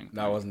the turning point.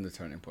 That wasn't the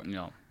turning point.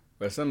 No.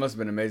 But it still must have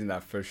been amazing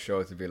that first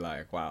show to be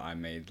like, wow, I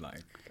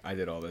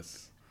did all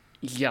this.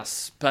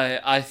 Yes,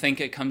 but I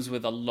think it comes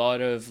with a lot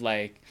of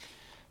like,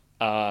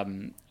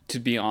 to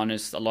be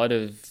honest, a lot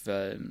of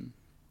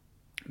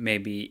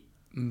maybe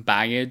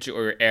baggage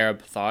or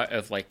Arab thought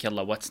of like,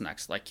 yalla, what's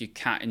next? Like, you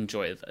can't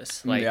enjoy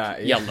this. Like,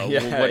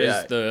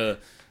 yalla,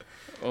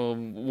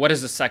 what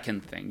is the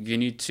second thing? You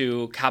need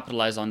to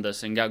capitalize on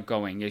this and get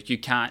going. You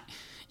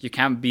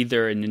can't be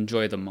there and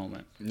enjoy the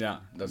moment.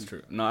 Yeah, that's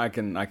true. No, I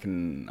can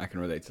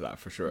relate to that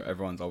for sure.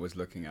 Everyone's always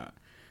looking at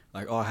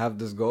like, oh, I have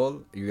this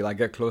goal. You like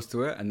get close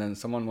to it, and then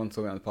someone once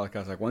told me on the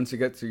podcast, like, once you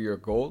get to your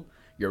goal,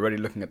 you're already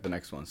looking at the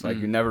next one. So like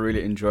you never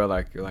really enjoy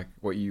like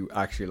what you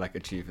actually like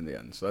achieve in the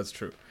end. So that's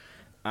true.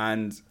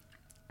 And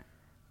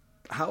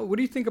what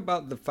do you think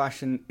about the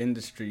fashion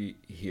industry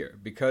here?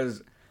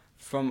 Because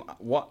from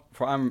what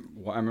I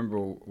remember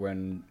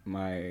when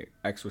my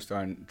ex was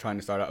trying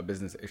to start out a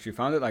business, she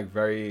found it like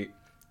very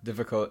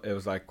difficult. It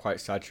was like quite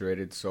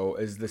saturated. So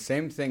is the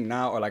same thing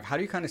now, or like how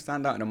do you kind of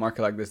stand out in a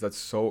market like this that's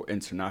so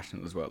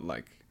international as well?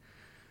 Like,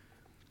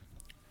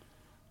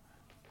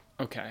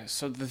 okay,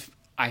 so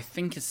I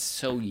think it's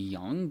so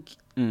young.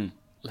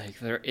 Like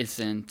there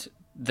isn't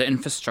the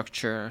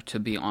infrastructure, to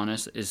be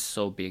honest, is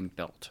still being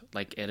built.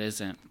 Like it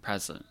isn't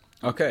present.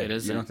 Okay, it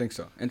isn't. You don't think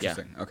so?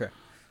 Interesting. Yeah. Okay.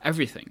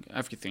 Everything.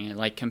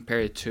 Like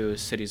compared to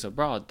cities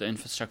abroad, the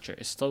infrastructure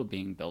is still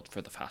being built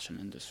for the fashion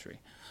industry.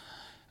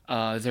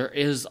 There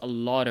is a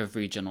lot of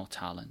regional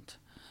talent.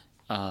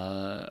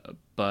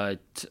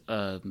 But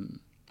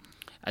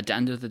at the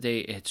end of the day,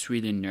 it's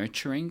really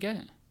nurturing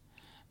it.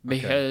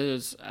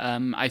 Because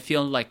I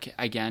feel like,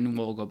 again,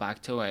 we'll go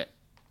back to it,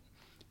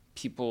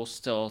 people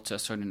still, to a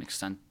certain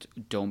extent,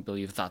 don't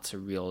believe that's a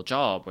real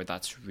job or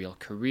that's a real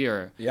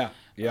career. Yeah,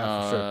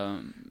 for sure.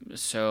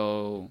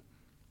 So,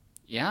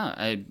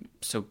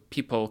 so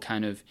people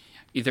kind of,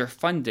 either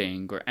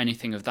funding or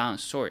anything of that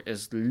sort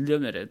is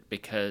limited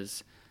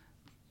because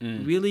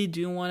really do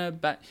you want to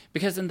bet?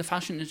 Because in the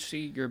fashion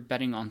industry, you're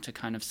betting onto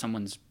kind of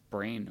someone's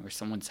brain or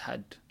someone's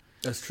head.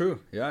 That's true.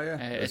 Yeah.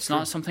 It's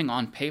not something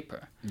on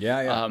paper.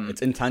 Yeah.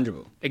 It's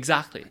intangible.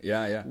 Exactly.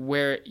 Yeah.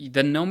 Where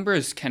the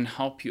numbers can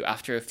help you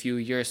after a few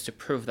years to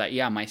prove that,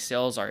 my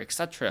sales are,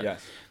 etc.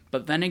 Yes.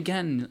 But then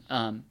again,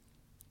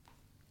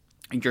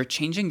 you're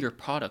changing your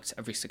products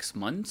every 6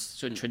 months.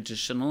 So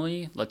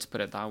traditionally, let's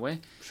put it that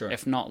way, Sure.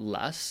 if not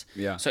less.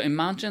 Yeah. So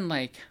imagine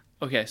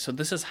so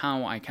this is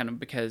how I kind of,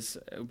 because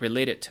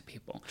relate it to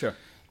people. Sure.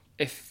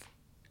 If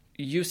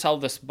you sell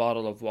this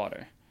bottle of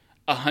water,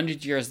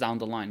 100 years down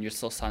the line, you're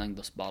still selling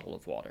this bottle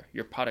of water.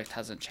 Your product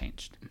hasn't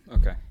changed.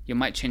 Okay. You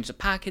might change the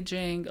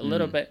packaging a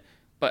little bit,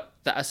 but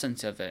the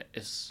essence of it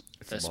is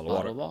this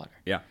bottle of water.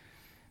 Yeah.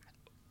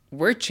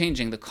 We're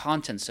changing the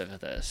contents of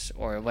this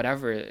or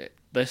whatever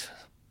this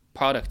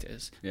product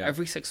is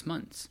every 6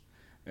 months.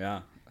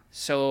 Yeah.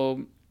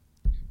 So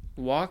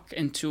walk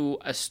into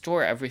a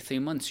store every 3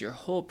 months, your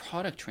whole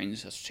product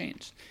range has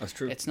changed. That's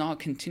true. It's not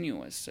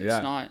continuous.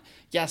 It's not,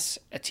 yes,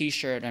 a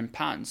t-shirt and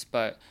pants,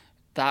 but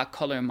that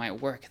color might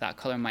work, that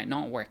color might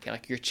not work.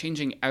 Like, you're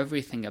changing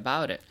everything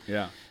about it.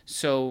 Yeah.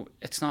 So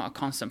it's not a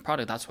constant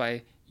product. That's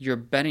why you're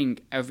betting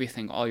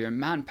everything, all your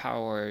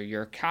manpower,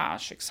 your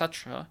cash,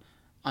 etc.,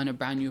 on a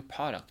brand new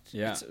product.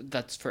 Yeah.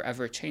 That's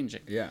forever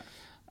changing. Yeah.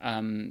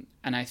 And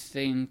I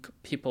think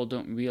people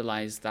don't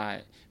realize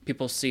that.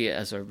 People see it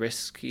as a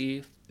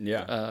risky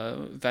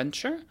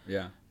venture.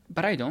 Yeah.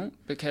 But I don't,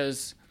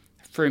 because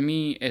for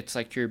me, it's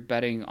like you're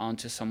betting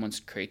onto someone's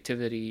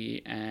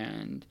creativity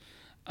and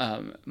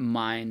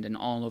mind and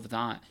all of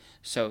that.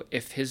 So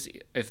if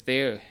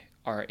they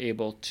are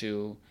able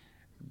to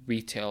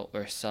retail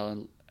or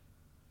sell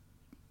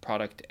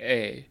product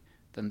A,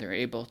 then they're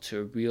able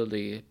to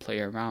really play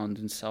around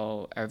and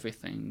sell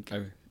everything.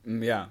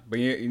 Yeah, but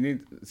you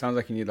need. It sounds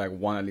like you need like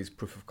one at least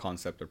proof of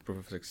concept or proof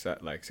of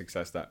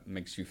success that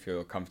makes you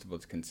feel comfortable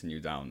to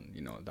continue down,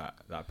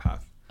 that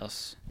path.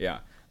 Yes. Yeah,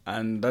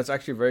 and that's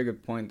actually a very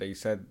good point that you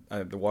said.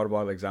 The water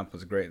bottle example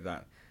is great.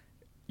 That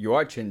you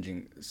are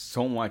changing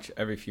so much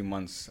every few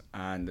months,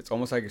 and it's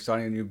almost like you're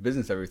starting a new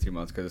business every 3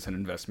 months because it's an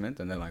investment,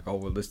 and they're like, oh,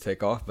 will this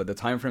take off? But the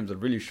time frames are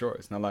really short.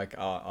 It's not like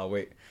I'll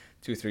wait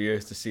 2-3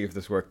 years to see if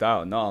this worked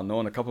out. No, I'll know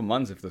in a couple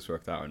months if this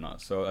worked out or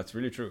not. So that's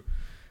really true.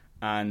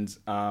 And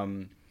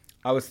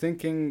I was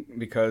thinking,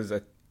 because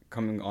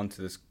coming on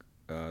to this,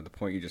 the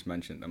point you just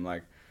mentioned, I'm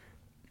like,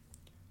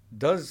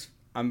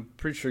 I'm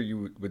pretty sure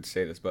you would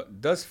say this,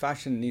 but does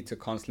fashion need to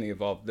constantly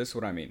evolve? This is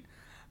what I mean.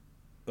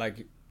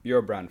 Like,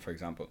 your brand, for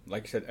example,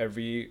 like you said,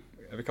 every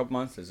couple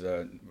months there's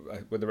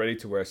with the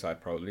ready-to-wear side,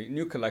 probably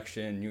new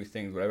collection, new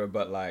things, whatever.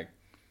 But like,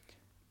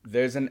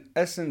 there's an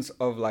essence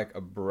of like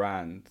a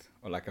brand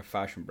or like a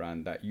fashion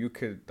brand that you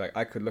could, like,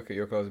 I could look at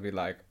your clothes and be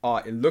like, oh,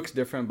 it looks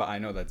different, but I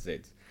know that's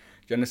Zaid's. Do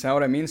you understand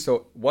what I mean?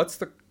 So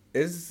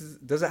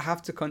does it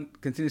have to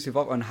continuously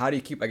evolve, and how do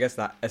you keep, I guess,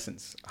 that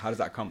essence? How does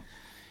that come?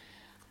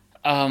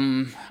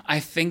 I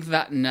think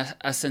that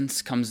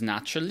essence comes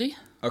naturally.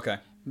 Okay.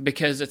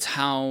 Because it's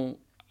how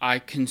I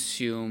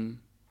consume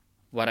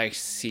what I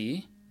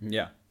see.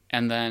 Yeah.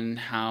 And then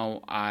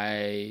how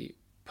I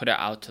put it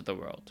out to the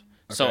world.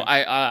 Okay. So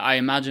I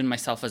imagine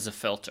myself as a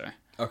filter.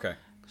 Okay.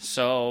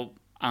 So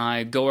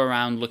I go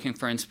around looking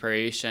for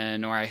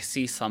inspiration, or I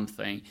see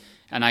something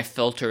and I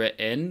filter it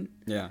in.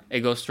 Yeah.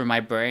 It goes through my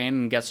brain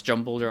and gets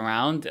jumbled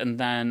around, and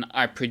then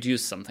I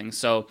produce something.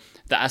 So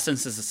the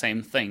essence is the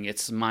same thing.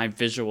 It's my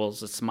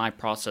visuals, it's my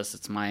process,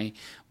 it's my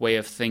way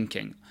of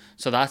thinking.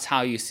 So that's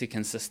how you see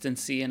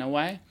consistency in a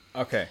way.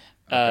 Okay.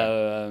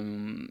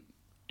 And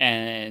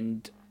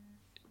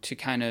to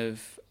kind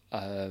of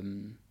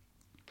and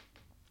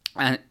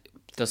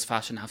does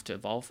fashion have to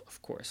evolve?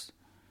 Of course.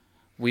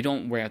 We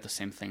don't wear the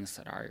same things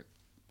that our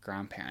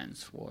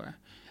grandparents wore.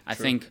 I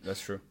think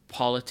that's true.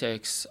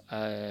 Politics,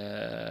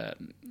 and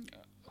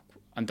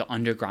the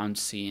underground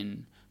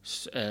scene,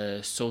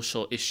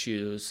 social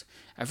issues,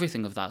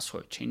 everything of that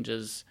sort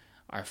changes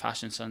our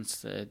fashion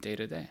sense day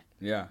to day.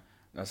 Yeah,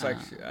 that's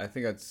actually. I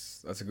think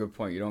that's a good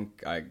point.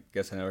 I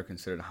guess I never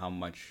considered how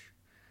much,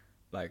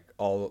 like,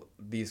 all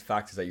these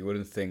factors that you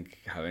wouldn't think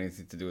have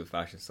anything to do with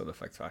fashion still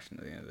affect fashion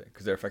at the end of the day,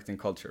 because they're affecting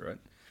culture, right?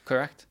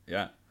 Correct.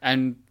 Yeah.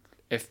 And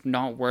if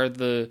not, we're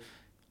the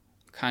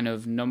kind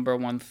of number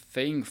one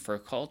thing for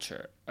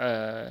culture,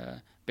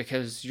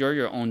 because you're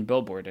your own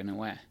billboard in a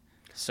way.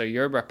 So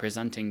you're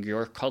representing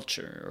your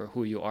culture or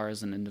who you are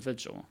as an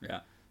individual.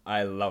 Yeah,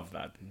 I love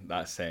that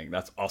saying.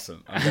 That's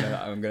awesome.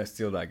 I'm gonna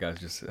steal that,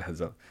 guys. Just a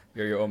heads up.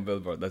 You're your own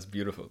billboard. That's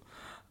beautiful.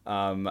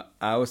 One thing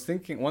I was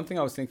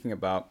thinking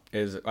about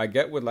is, I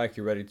get with like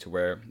the ready to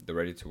wear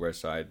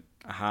side,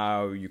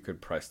 how you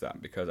could price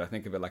that, because I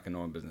think of it like a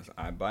normal business.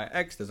 I buy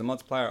X, there's a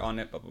multiplier on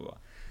it, blah blah blah.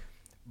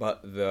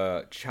 But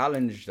the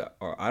challenge that,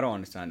 or I don't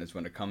understand, is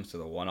when it comes to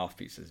the one-off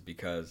pieces,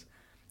 because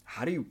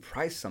how do you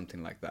price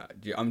something like that?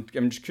 I'm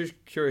just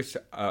curious.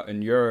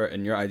 In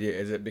your idea,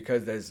 is it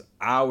because there's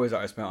hours that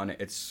are spent on it?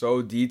 It's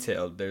so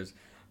detailed. There's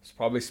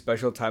probably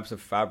special types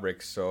of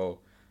fabrics. So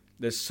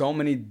there's so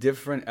many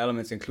different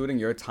elements, including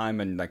your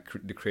time and like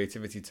the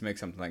creativity to make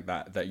something like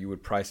that you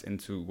would price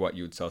into what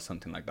you would sell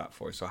something like that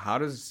for. So how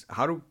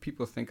do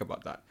people think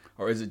about that,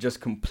 or is it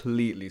just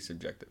completely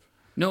subjective?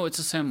 No, it's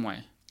the same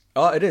way.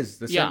 Oh, it is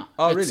the same. Yeah,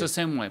 oh, it's really? the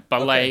same way. But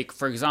Okay. like,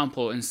 for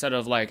example, instead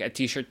of like a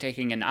t-shirt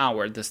taking an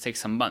hour, this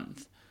takes a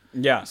month.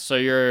 Yeah. So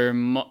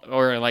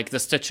or like the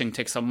stitching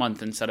takes a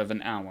month instead of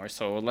an hour.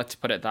 So let's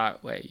put it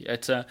that way.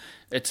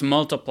 It's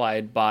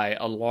multiplied by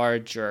a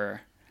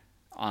larger,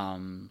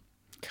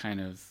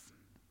 kind of,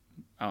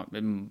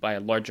 by a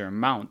larger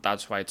amount.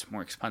 That's why it's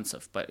more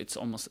expensive. But it's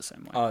almost the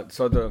same way.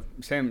 So the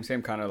same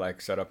kind of like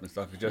setup and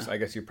stuff. It's just I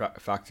guess you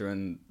factor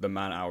in the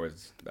man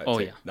hours that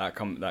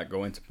that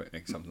go into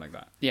putting something like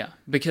that. Yeah,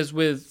 because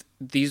with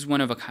these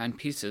one-of-a-kind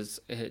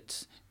pieces,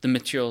 the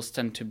materials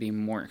tend to be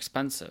more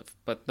expensive,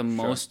 but the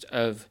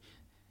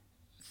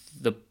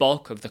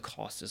bulk of the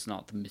cost is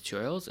not the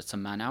materials, it's the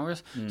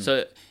man-hours.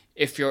 So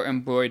if you're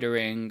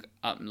embroidering,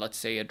 let's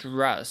say, a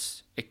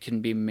dress, it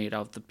can be made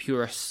out of the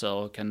pure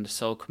silk and the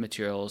silk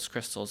materials,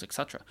 crystals,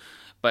 etc.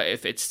 But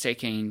if it's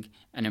taking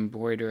an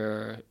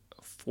embroiderer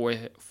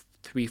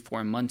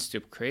 3-4 months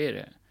to create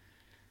it,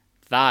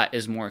 that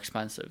is more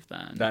expensive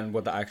than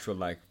what the actual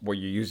like what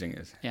you're using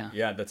is.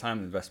 Yeah. The time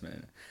investment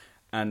in it.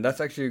 And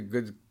that's actually a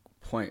good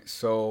point.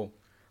 So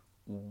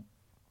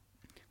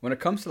when it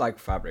comes to like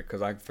fabric,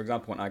 because like for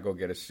example, when I go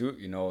get a suit,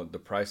 the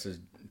price is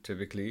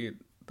typically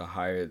the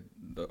higher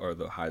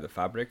the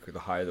fabric, the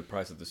higher the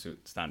price of the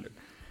suit standard.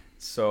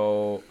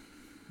 So,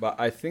 but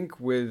I think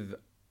with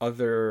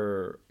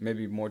other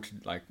maybe more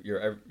like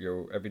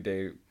your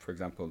everyday, for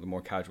example, the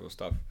more casual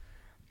stuff,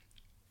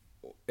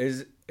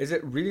 is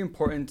it really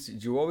important? Do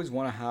you always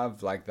want to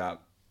have like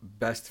that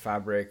best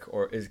fabric,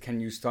 or can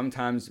you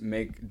sometimes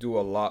do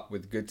a lot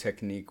with good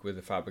technique with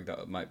a fabric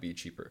that might be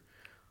cheaper?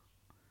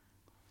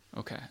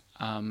 Okay,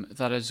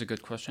 that is a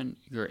good question.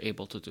 You're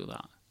able to do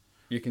that.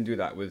 You can do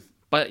that with.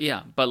 But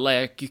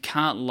like you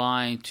can't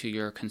lie to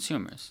your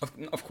consumers.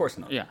 Of course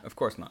not. Yeah. Of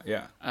course not.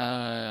 Yeah.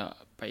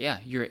 But yeah,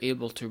 you're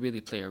able to really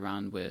play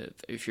around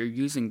with, if you're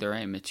using the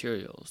right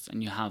materials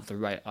and you have the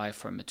right eye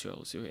for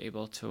materials, you're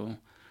able to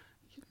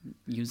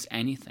use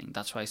anything.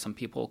 That's why some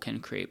people can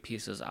create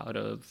pieces out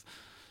of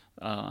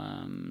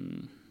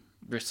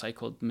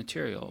recycled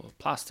material,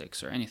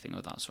 plastics or anything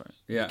of that sort.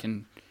 Yeah.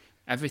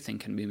 Everything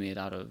can be made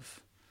out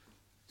of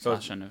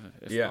fashion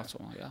if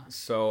possible. Yeah.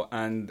 So,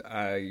 and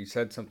you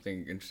said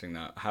something interesting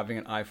now, having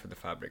an eye for the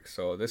fabric.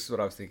 So this is what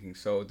I was thinking.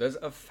 So there's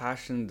a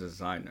fashion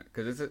designer,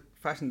 because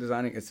fashion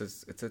designing, it's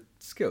a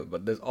skill,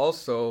 but there's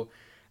also,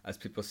 as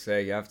people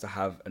say, you have to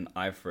have an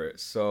eye for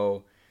it.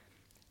 So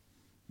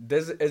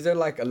is there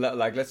like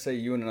let's say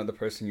you and another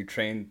person, you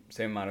train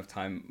same amount of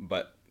time,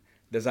 but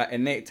there's that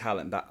innate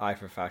talent, that eye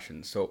for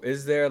fashion. So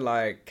is there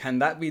can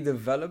that be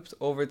developed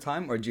over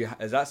time, or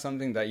is that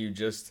something that you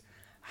just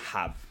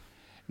have?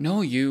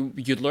 No, you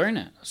learn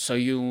it. So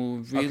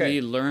you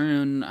really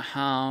learn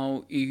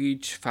how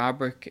each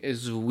fabric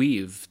is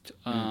weaved,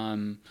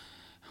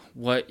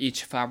 what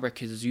each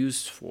fabric is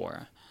used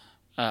for,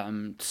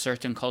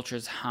 certain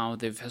cultures, how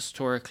they've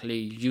historically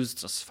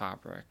used this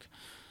fabric.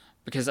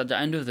 Because at the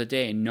end of the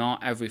day,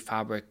 not every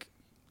fabric,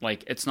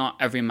 it's not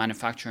every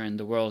manufacturer in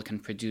the world can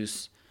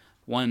produce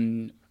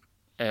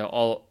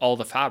all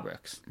the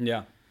fabrics.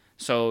 Yeah.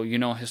 So,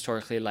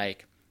 historically,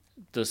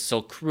 the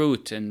silk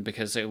route, and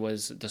because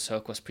the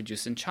silk was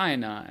produced in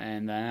China,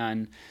 and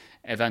then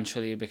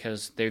eventually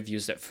because they've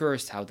used it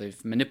first, how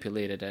they've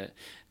manipulated it.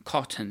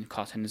 Cotton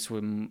is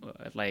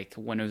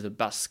one of the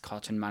best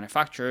cotton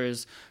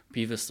manufacturers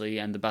previously,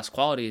 and the best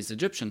quality is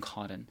Egyptian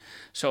cotton.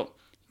 So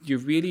you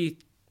really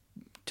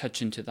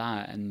touch into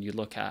that, and you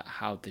look at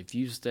how they've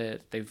used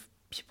it.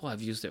 People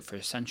have used it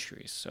for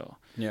centuries. So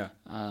yeah,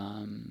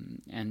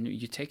 and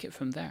you take it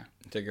from there.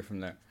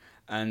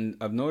 And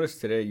I've noticed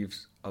today,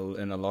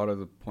 in a lot of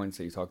the points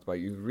that you talked about,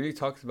 you've really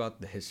talked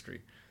about the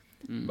history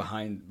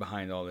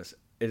behind all this.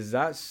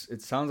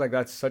 It sounds like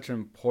that's such an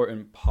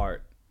important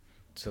part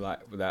to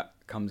that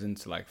comes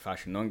into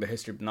fashion, knowing the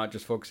history, but not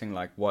just focusing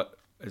what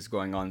is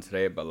going on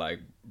today, but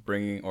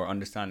bringing or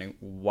understanding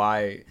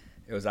why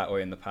it was that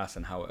way in the past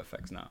and how it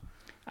affects now.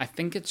 I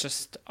think it's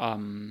just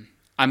I'm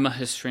a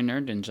history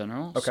nerd in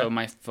general, so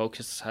my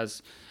focus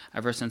has.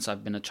 Ever since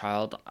I've been a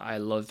child, I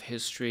love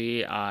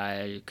history.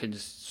 I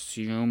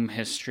consume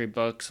history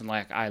books, and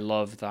I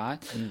love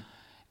that.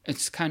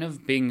 It's kind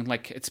of being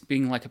like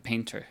a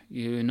painter.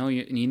 You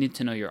need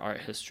to know your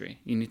art history.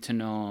 You need to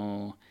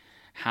know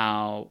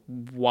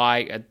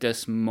why at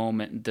this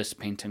moment this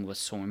painting was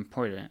so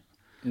important.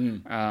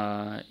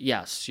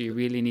 Yes, you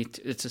really need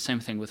to, it's the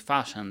same thing with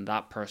fashion.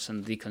 That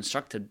person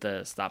deconstructed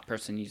this, that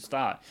person used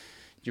that.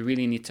 You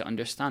really need to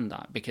understand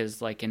that,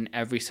 because in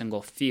every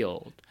single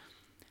field,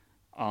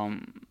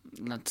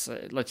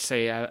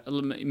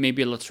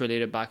 maybe let's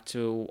relate it back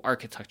to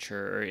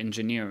architecture or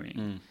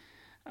engineering.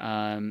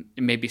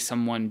 Maybe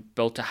someone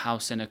built a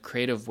house in a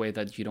creative way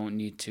that you don't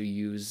need to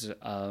use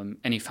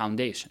any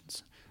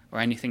foundations or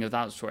anything of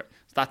that sort.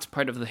 That's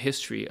part of the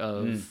history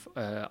of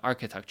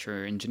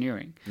architecture or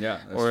engineering.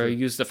 Yeah, or true.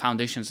 use the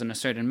foundations in a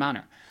certain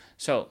manner.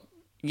 So,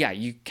 yeah,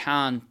 you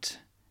can't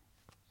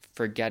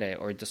forget it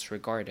or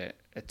disregard it.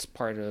 It's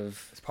part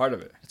of It's part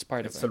of it.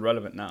 It's still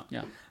relevant now.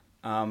 Yeah.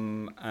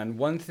 And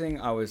one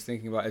thing I was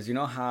thinking about is, you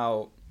know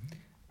how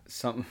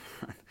some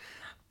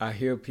I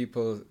hear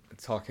people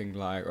talking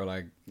like, or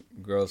like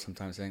girls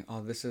sometimes saying,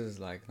 "Oh, this is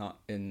like not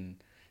in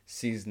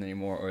season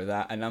anymore," or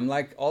that. And I'm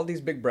like, all these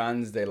big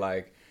brands, they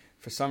like,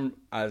 for some,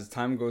 as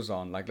time goes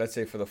on, like let's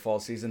say for the fall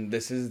season,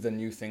 this is the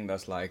new thing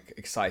that's like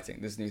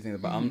exciting. This is the new thing.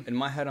 But in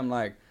my head, I'm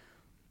like,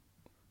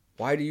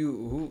 why do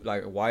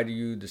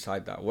you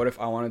decide that? What if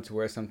I wanted to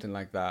wear something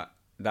like that,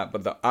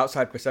 but the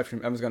outside perception,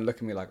 everyone's gonna look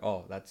at me like,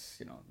 oh, that's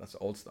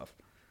old stuff.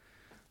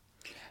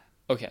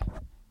 Okay,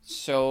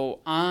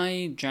 so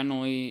I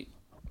generally,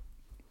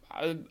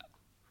 I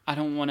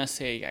don't want to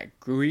say I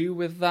agree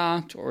with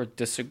that or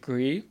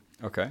disagree.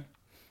 Okay.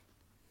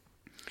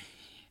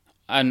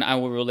 And I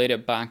will relate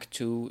it back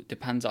to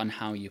depends on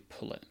how you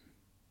pull it.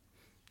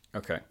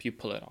 Okay. If you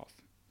pull it off.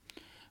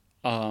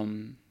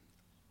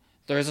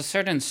 There is a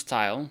certain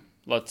style,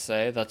 let's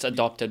say, that's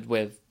adopted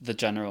with the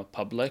general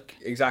public.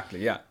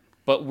 Exactly, yeah.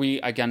 But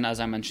we, again, as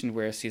I mentioned,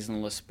 we're a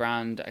seasonless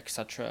brand,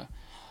 etc.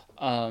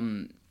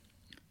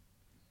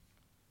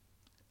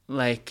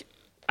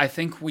 I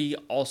think we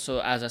also,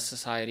 as a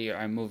society,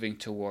 are moving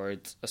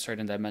towards a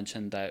certain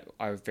dimension that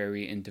are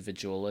very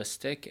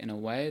individualistic in a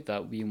way,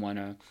 that we want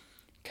to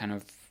kind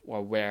of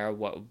wear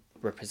what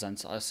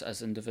represents us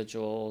as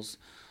individuals.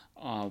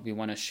 We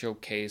want to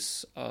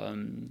showcase,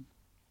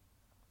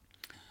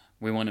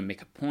 we want to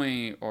make a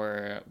point,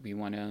 or we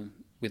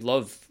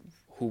love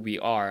who we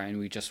are, and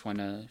we just want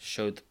to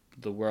show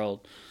the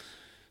world.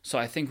 So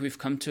I think we've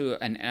come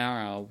to an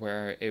era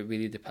where it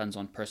really depends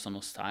on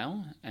personal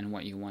style and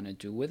what you want to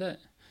do with it.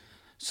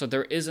 So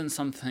there isn't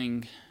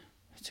something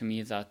to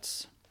me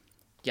that's,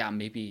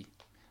 maybe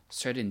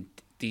certain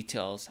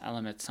details,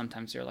 elements,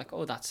 sometimes you're like,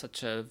 oh, that's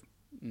such a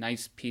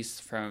nice piece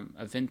from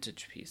a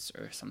vintage piece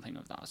or something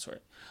of that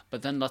sort.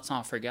 But then let's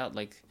not forget,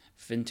 like,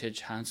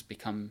 vintage has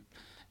become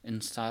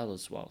in style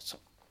as well. So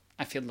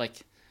I feel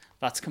like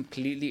that's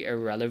completely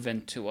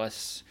irrelevant to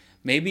us.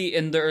 Maybe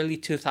in the early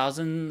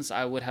 2000s,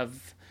 I would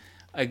have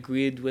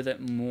agreed with it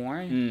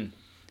more,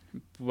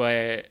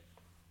 but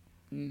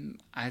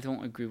I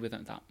don't agree with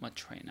it that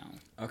much right now.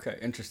 Okay,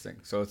 interesting.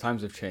 So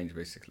times have changed,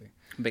 basically.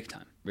 Big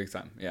time. Big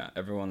time, yeah.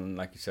 Everyone,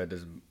 like you said,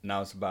 it's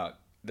about,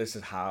 this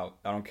is how,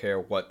 I don't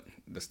care what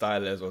the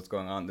style is, what's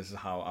going on, this is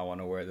how I want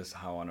to wear, this is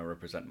how I want to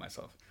represent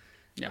myself.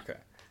 Yeah. Okay.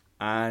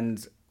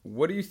 And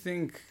what do you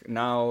think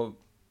now,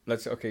 you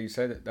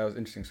said that was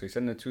interesting. So you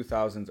said in the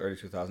 2000s, early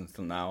 2000s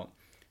till now,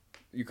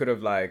 you could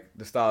have, like,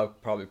 the style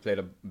probably played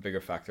a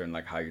bigger factor in,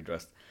 like, how you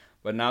dressed.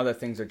 But now that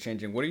things are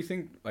changing, what do you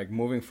think, like,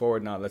 moving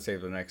forward now, let's say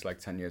for the next, like,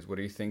 10 years, what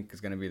do you think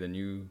is going to be the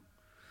new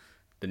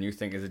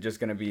thing? Is it just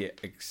going to be,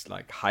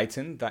 like,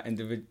 heightened, that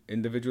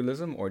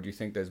individualism, or do you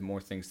think there's more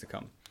things to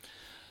come?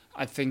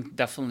 I think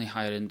definitely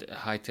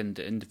heightened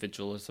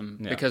individualism,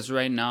 because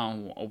right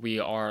now we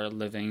are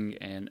living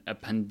in a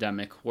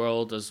pandemic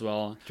world as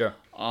well. Sure.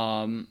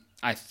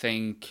 I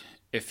think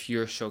if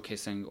you're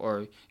showcasing,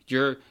 or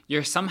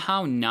you're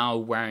somehow now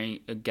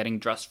getting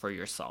dressed for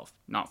yourself,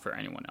 not for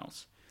anyone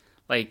else.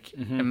 Like,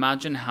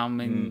 imagine how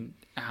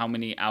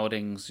many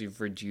outings you've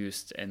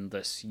reduced in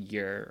this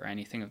year or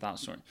anything of that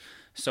sort.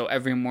 So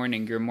every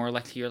morning you're more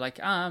likely, you're like,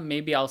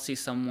 maybe I'll see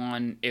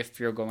someone if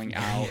you're going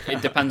out.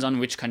 It depends on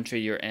which country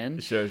you're in.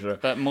 Sure.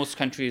 But most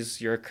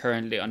countries, you're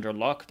currently under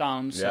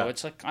lockdown. So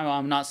it's like,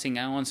 I'm not seeing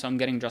anyone, so I'm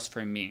getting dressed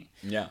for me.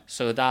 Yeah.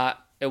 So that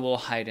it will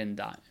heighten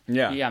that.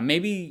 Yeah. Yeah,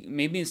 maybe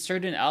in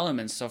certain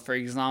elements. So for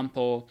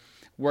example,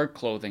 work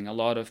clothing, a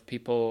lot of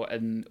people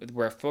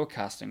are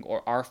forecasting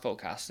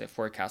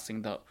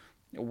that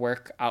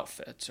work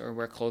outfits or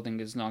work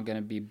clothing is not going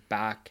to be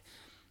back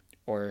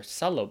or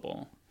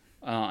sellable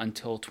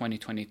until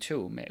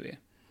 2022 maybe.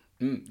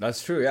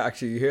 That's true. Yeah,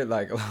 actually, you hear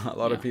like a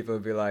lot of people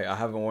be like, I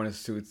haven't worn a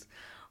suit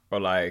or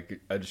like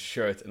a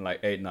shirt in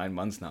like 8-9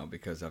 months now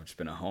because I've just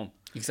been at home.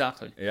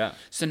 Exactly. Yeah.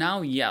 So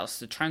now, yes,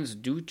 the trends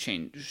do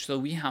change. So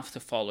we have to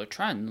follow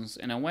trends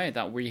in a way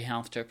that we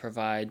have to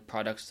provide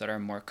products that are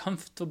more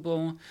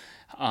comfortable.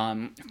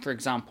 For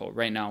example,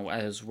 right now,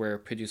 as we're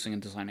producing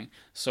and designing,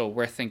 so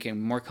we're thinking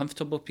more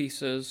comfortable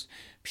pieces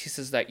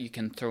that you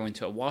can throw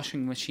into a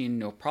washing machine,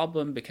 no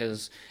problem,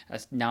 because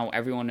now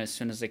everyone, as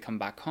soon as they come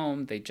back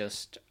home, they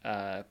just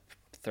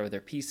throw their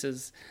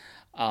pieces.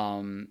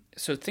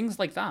 So things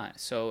like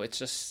that. So it's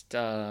just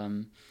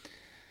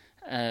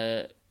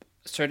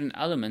certain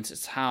elements.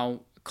 It's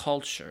how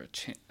culture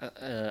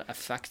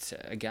affects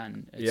it.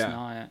 Again, it's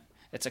not.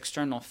 It's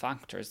external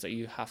factors that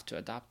you have to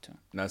adapt to.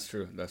 That's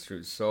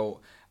true.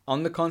 So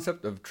on the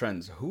concept of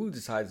trends, who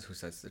decides who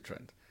sets the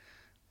trend?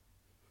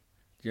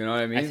 Do you know what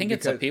I mean? I think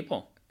it's the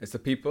people. It's the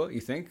people,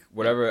 you think?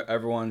 Whatever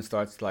everyone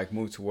starts to like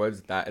move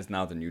towards, that is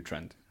now the new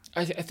trend.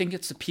 I think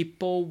it's the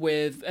people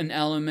with an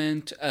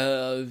element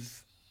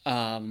of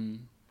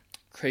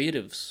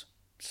creatives.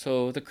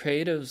 So the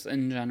creatives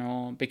in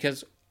general,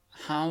 because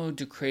how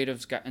do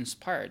creatives get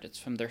inspired? It's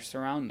from their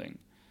surrounding.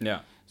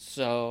 Yeah.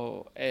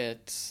 So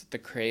it's the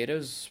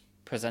creatives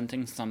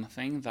presenting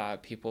something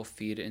that people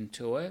feed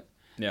into it.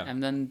 Yeah.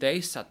 And then they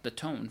set the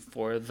tone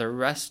for the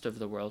rest of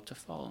the world to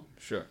follow.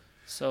 Sure.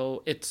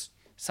 So it's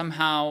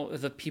somehow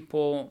the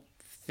people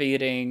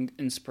feeding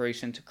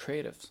inspiration to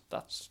creatives.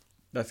 That's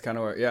kind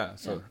of where, yeah.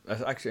 So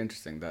that's actually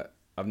interesting that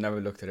I've never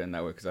looked at it in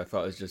that way, because I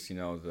thought it's just,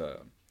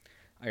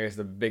 I guess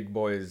the big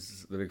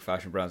boys, the big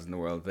fashion brands in the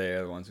world,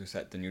 they're the ones who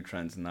set the new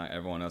trends and now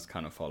everyone else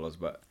kind of follows.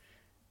 But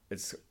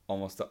it's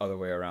almost the other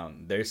way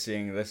around. They're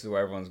seeing this is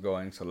where everyone's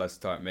going, so let's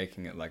start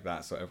making it like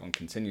that so everyone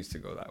continues to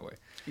go that way.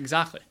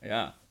 Exactly.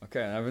 Yeah.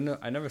 Okay.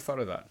 I never thought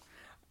of that.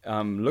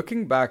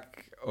 Looking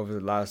back over the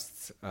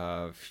last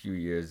few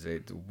years,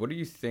 Zaid, what do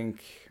you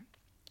think?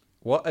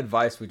 What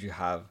advice would you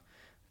have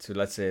to,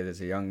 let's say,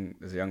 there's a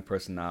young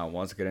person now who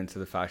wants to get into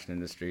the fashion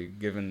industry,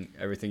 given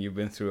everything you've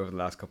been through over the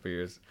last couple of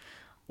years?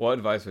 What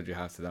advice would you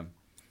have to them?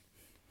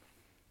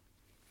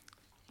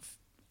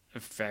 A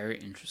very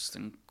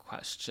interesting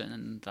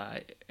question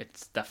that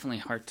it's definitely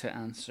hard to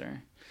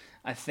answer.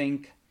 I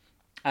think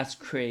as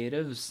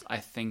creatives, I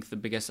think the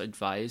biggest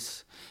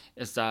advice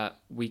is that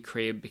we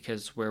create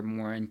because we're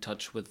more in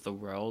touch with the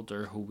world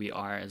or who we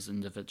are as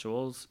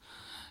individuals.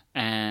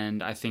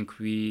 And I think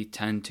we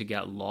tend to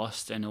get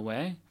lost in a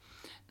way,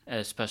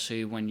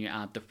 especially when you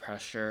add the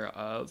pressure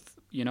of,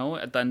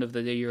 at the end of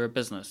the day, you're a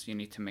business. You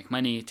need to make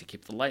money to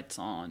keep the lights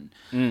on.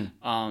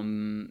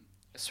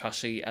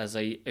 Especially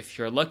if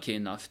you're lucky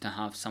enough to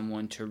have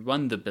someone to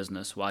run the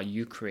business while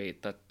you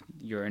create, that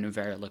you're in a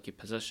very lucky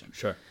position.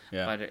 Sure.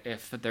 Yeah. But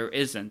if there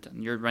isn't,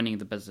 and you're running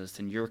the business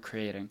and you're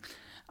creating,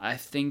 I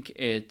think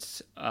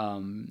it's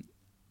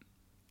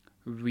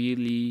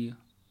really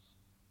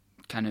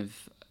kind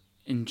of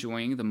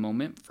enjoying the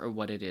moment for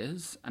what it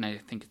is. And I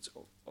think it's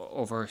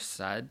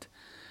oversaid.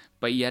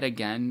 But yet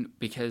again,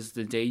 because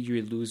the day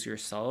you lose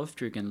yourself,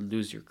 you're going to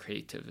lose your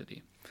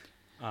creativity.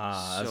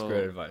 That's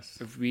great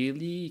advice.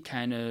 Really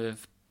kind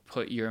of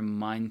put your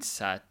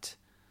mindset,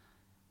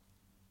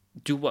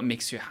 do what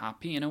makes you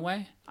happy in a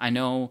way. I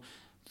know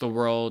the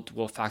world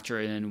will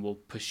factor in, will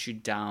push you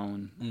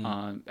down,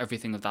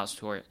 everything of that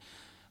sort,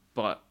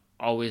 but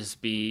always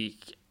be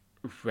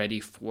ready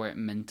for it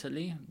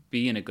mentally.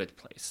 Be in a good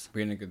place.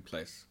 Be in a good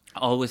place.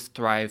 Always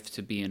thrive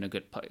to be in a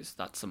good place.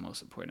 That's the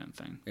most important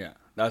thing. Yeah,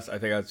 I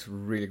think that's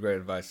really great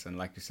advice. And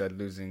like you said, if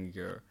you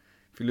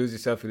lose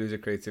yourself, you lose your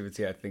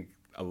creativity. I think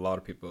a lot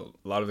of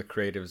the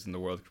creatives in the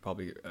world could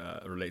probably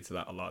relate to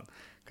that a lot,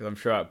 because I'm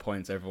sure at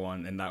points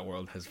everyone in that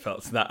world has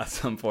felt that at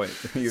some point.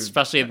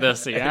 Especially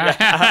this,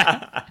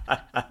 yeah.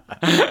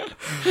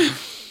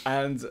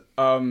 And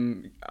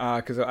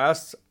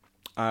because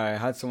I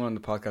had someone on the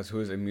podcast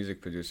who is a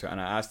music producer, and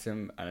I asked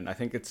him, and I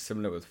think it's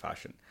similar with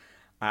fashion.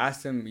 I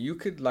asked him, you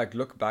could like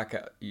look back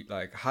at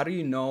like, how do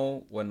you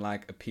know when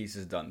like a piece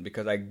is done?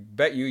 Because I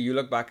bet you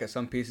look back at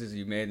some pieces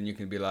you made and you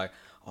can be like,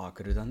 oh, I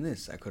could have done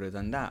this, I could have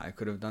done that, I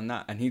could have done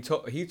that. And he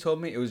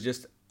told me it was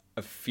just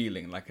a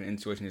feeling, like an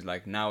intuition. He's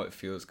like, now it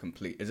feels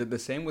complete. Is it the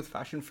same with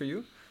fashion for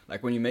you?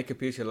 Like when you make a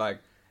piece, you're like,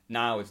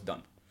 now it's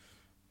done.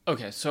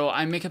 Okay, so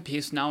I make a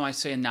piece, now I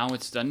say now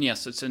it's done.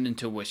 Yes, it's an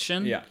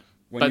intuition. Yeah.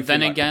 But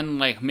then again,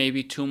 like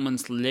maybe 2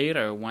 months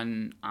later,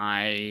 when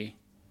I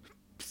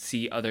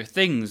see other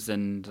things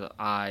and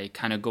I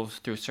kind of go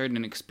through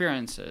certain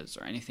experiences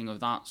or anything of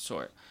that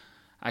sort,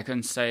 I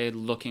can say,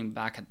 looking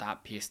back at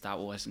that piece, that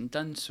wasn't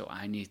done, so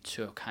I need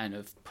to kind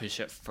of push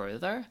it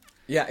further.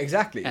 Yeah,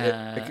 exactly.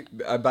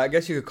 But I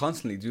guess you could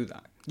constantly do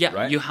that. Yeah,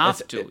 right? You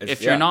have to.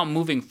 If you're not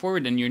moving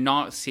forward and you're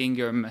not seeing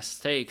your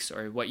mistakes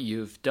or what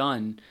you've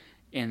done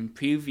in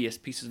previous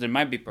pieces, there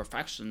might be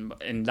perfection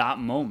in that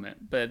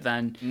moment, but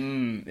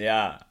then...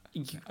 yeah.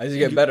 As you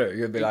get better,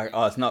 you'll be like,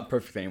 oh, it's not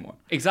perfect anymore.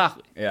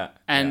 Exactly. Yeah.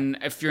 And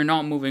if you're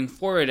not moving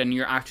forward and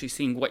you're actually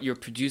seeing what you're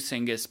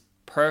producing is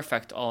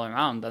perfect all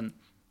around, then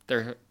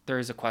there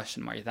is a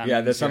question mark.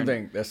 There's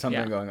something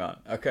going on.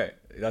 Okay,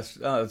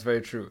 that's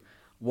very true.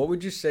 What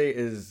would you say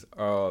is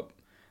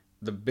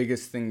the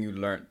biggest thing you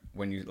learned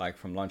when you like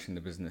from launching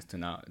the business to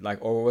now? Like,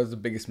 or what was the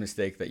biggest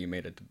mistake that you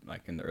made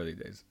in the early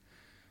days?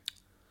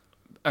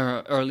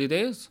 Early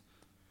days,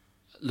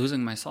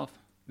 losing myself.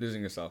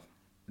 Losing yourself.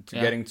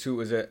 Getting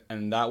too, is it?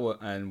 And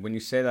and when you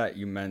say that,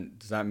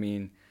 does that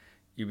mean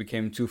you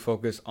became too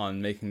focused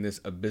on making this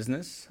a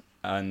business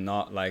and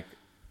not like,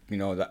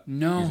 that?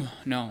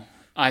 No.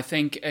 I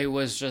think it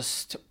was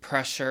just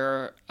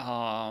pressure,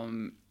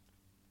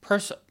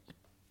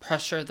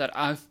 pressure that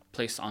I've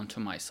placed onto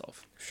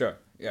myself. Sure.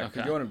 Yeah.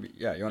 Okay. You want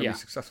to be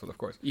successful, of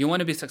course. You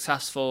want to be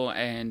successful,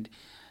 and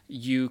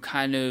you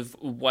kind of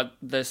want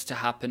this to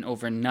happen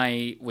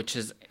overnight, which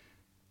is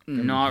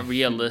not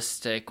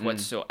realistic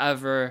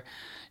whatsoever.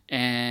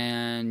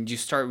 And you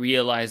start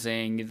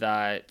realizing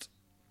that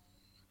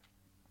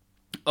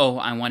oh,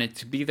 I want it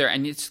to be there.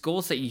 And it's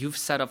goals that you've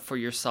set up for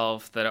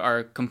yourself that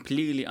are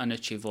completely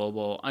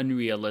unachievable,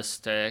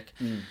 unrealistic.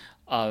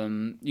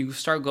 You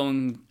start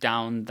going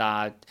down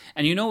that,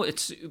 and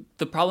it's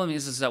the problem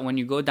is that when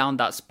you go down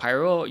that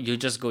spiral, you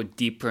just go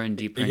deeper and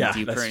deeper and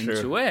deeper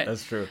into it.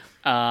 That's true.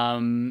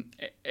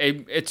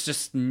 It's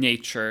just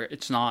nature.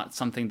 It's not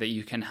something that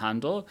you can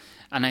handle.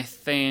 And I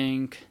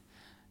think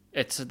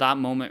it's that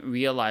moment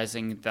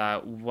realizing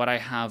that what I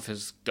have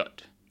is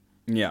good.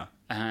 Yeah.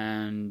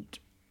 And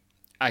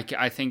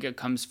I think it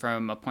comes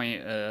from a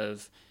point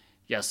of,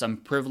 yes, I'm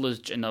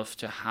privileged enough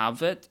to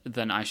have it,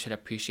 then I should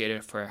appreciate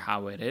it for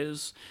how it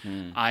is.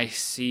 I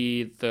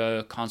see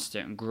the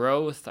constant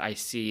growth. I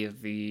see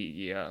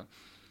the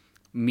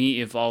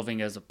me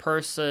evolving as a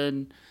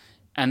person.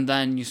 And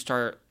then you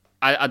start,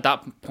 at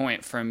that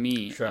point for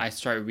me, Sure. I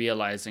start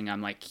realizing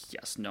I'm like,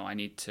 yes, no, I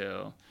need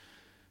to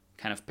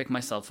kind of pick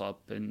myself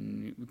up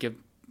and give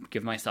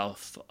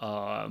myself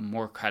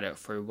more credit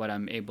for what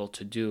I'm able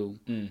to do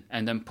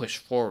and then push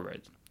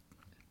forward.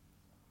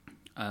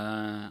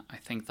 I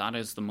think that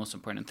is the most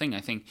important thing.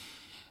 I think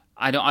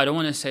I don't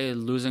want to say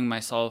losing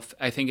myself.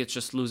 I think it's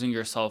just losing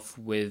yourself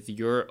with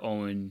your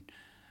own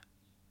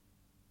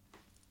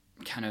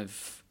kind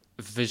of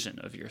vision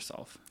of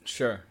yourself.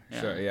 Sure.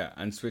 Yeah.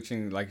 And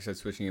switching, like you said,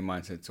 switching your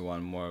mindset to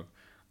one more of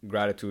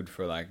gratitude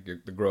for like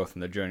the growth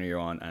and the journey you're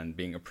on, and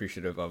being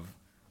appreciative of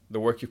the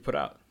work you've put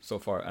out so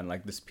far, and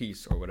like this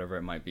piece or whatever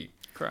it might be.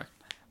 Correct.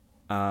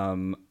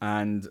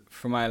 And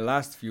for my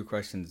last few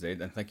questions,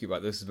 Zaid, and thank you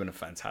about this has been a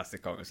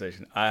fantastic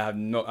conversation. I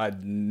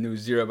knew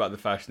zero about the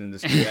fashion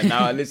industry, and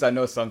now at least I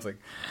know something.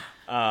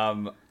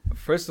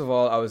 First of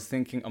all, I was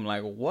thinking, I'm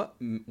like, what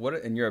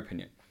in your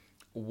opinion,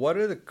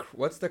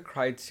 what's the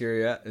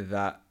criteria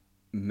that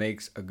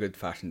makes a good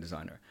fashion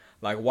designer?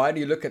 Like, why do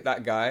you look at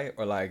that guy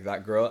or like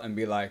that girl and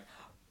be like,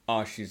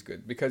 oh, she's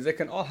good? Because they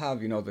can all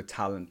have, the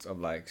talent of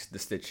like the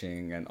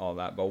stitching and all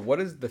that. But what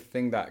is the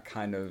thing that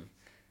kind of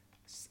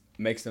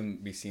makes them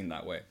be seen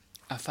that way?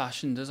 A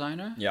fashion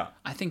designer? Yeah.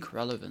 I think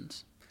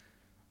relevance.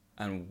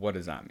 And what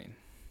does that mean?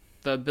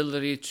 The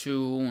ability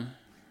to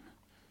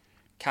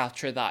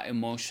capture that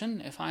emotion,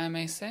 if I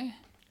may say.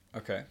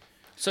 Okay.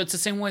 So it's the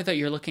same way that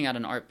you're looking at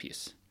an art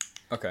piece.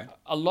 Okay.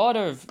 A lot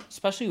of,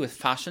 especially with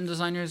fashion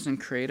designers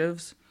and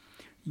creatives,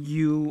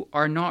 you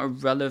are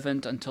not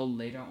relevant until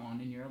later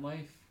on in your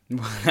life.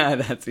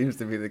 That seems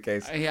to be the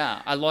case.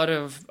 Yeah,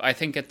 I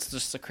think it's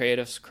just the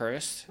creative's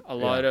curse. A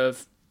lot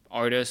of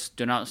artists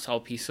do not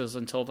sell pieces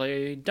until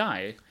they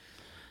die.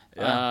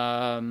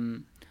 Yeah.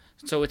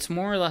 So it's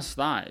more or less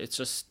that. It's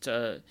just,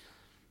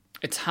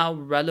 it's how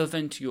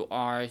relevant you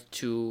are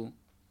to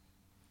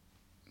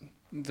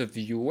the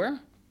viewer.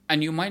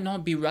 And you might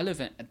not be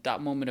relevant at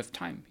that moment of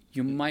time.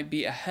 You might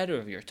be ahead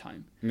of your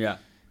time. Yeah.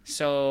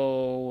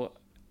 So,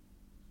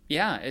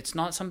 yeah, it's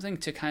not something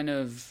to kind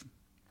of...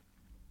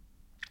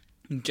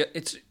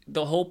 It's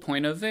the whole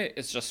point of it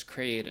is just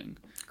creating.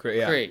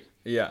 Create.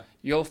 Yeah.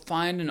 You'll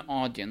find an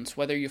audience,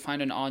 whether you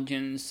find an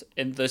audience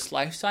in this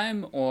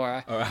lifetime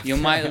or you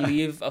might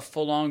leave a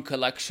full-on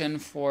collection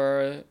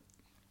for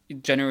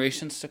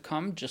generations to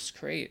come. Just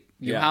create.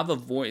 You have a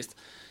voice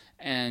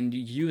and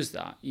use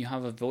that. You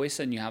have a voice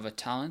and you have a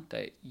talent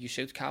that you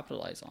should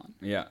capitalize on.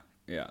 Yeah.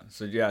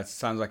 So it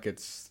sounds like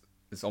it's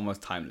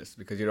almost timeless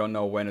because you don't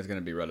know when it's going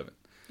to be relevant.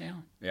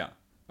 Yeah.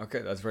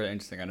 Okay, that's very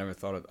interesting. I've never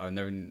thought of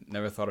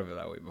it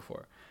that way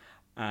before.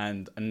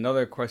 And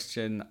another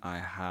question I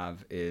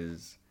have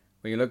is,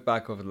 when you look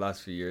back over the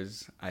last few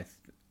years, I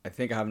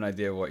think I have an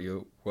idea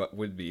of what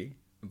would be,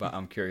 but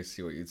I'm curious to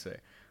see what you'd say.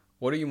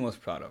 What are you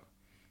most proud of?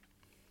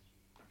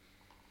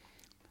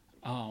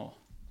 Oh,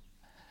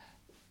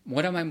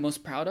 what am I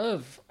most proud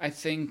of? I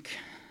think,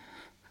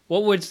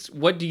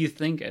 what do you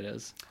think it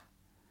is?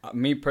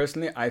 Me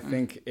personally, I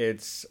think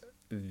it's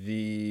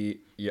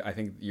I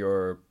think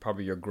your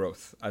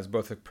growth as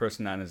both a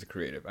person and as a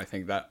creative. I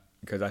think that,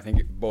 because I think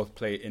it both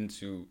play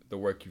into the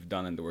work you've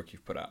done and the work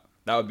you've put out.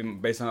 That would be,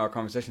 based on our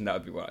conversation, that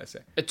would be what I say.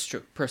 It's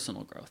true.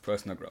 Personal growth,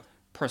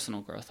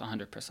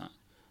 100%.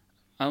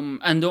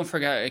 And don't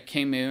forget, it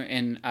came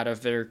in at a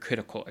very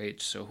critical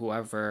age. So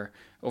whoever,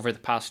 over the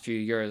past few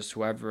years,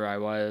 whoever I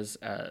was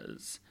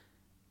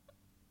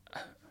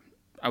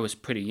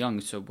pretty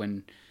young. So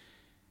when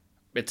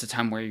it's a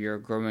time where you're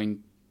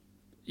growing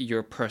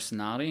your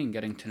personality and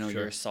getting to know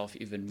yourself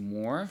even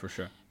more. For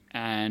sure.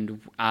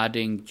 And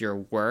adding your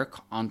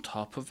work on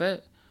top of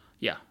it.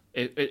 Yeah,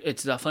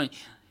 it's definitely...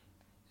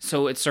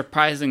 So it's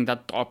surprising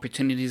that the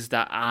opportunities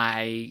that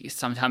I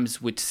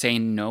sometimes would say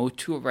no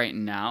to right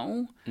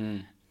now,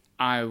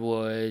 I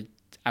would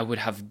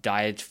have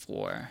died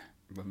for.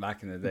 But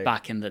back in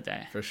the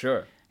day. For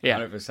sure. Yeah.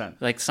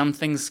 100%. Like, some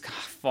things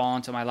fall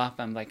into my lap.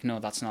 I'm like, no,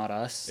 that's not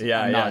us.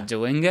 Yeah, I'm not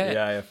doing it.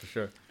 Yeah, for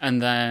sure. And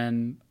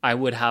then I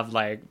would have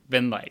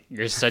been like,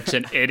 you're such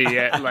an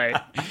idiot. Like,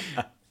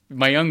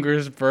 my younger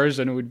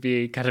version would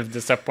be kind of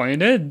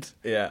disappointed.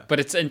 Yeah.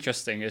 But it's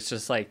interesting. It's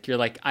just like, you're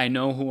like, I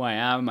know who I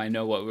am. I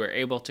know what we're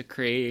able to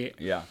create.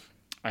 Yeah.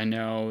 I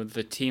know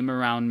the team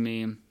around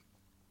me.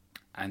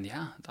 And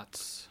yeah,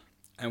 that's...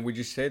 And would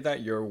you say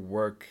that your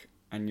work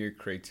and your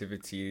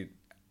creativity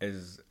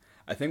is,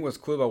 I think what's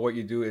cool about what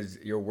you do is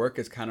your work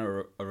is kind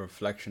of a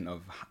reflection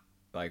of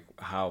like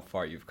how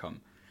far you've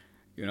come.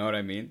 You know what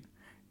I mean?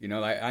 You know,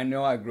 like I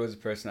know I grew as a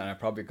person and I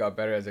probably got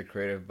better as a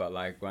creative, but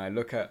like when I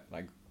look at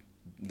like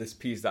this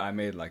piece that I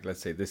made, like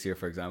let's say this year,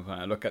 for example,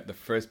 and I look at the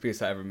first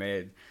piece I ever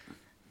made,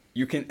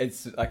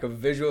 it's like a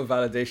visual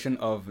validation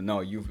of,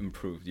 no, you've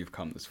improved, you've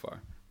come this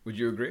far. Would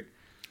you agree?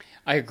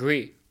 I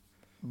agree.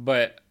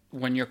 But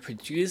when you're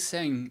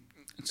producing,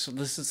 so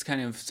this is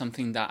kind of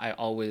something that I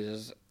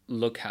always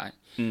look at.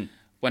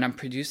 When I'm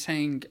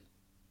producing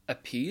a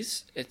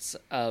piece, it's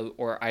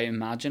or I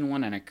imagine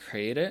one and I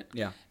create it.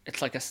 Yeah.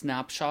 It's like a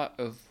snapshot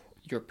of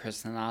your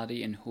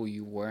personality and who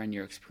you were and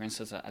your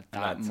experiences at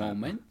that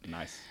moment.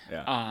 Nice.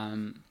 Yeah.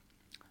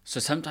 So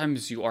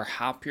sometimes you are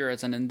happier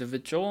as an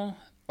individual,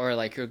 or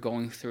like you're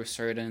going through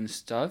certain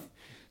stuff.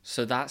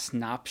 So that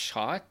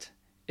snapshot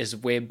is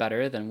way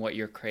better than what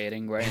you're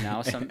creating right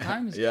now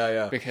sometimes.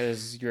 Yeah.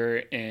 Because you're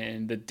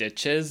in the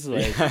ditches.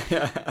 Like,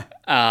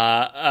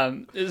 yeah.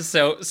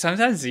 So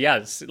sometimes,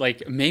 yes,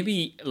 like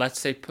maybe let's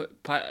say put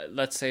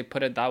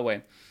it that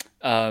way.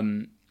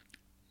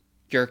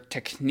 Your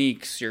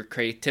techniques, your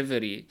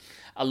creativity,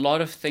 a lot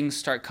of things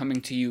start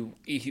coming to you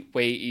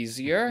way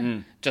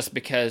easier just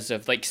because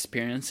of like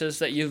experiences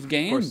that you've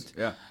gained. Of course,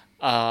 yeah.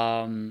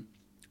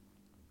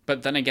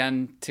 But then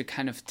again, to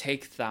kind of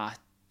take that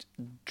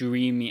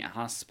dreamy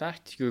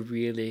aspect,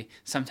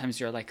 sometimes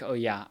you're like, oh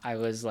yeah, I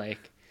was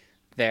like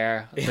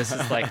there. This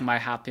is like my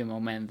happy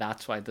moment.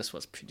 That's why this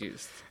was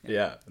produced.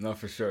 Yeah, no,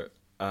 for sure.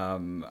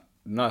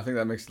 No, I think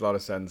that makes a lot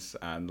of sense.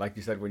 And like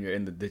you said, when you're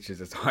in the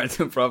ditches, it's hard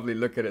to probably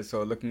look at it.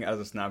 So looking at it as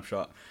a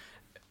snapshot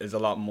is a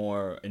lot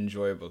more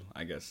enjoyable,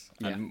 I guess,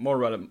 and more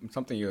relevant.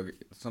 Something you're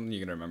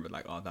gonna remember,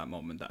 like, oh, that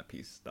moment, that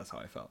piece. That's how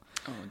I felt.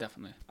 Oh,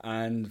 definitely.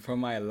 And for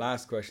my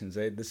last question,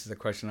 Zaid, this is a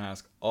question I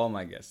ask all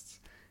my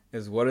guests: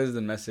 is what is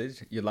the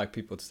message you'd like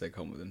people to take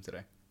home with them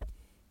today?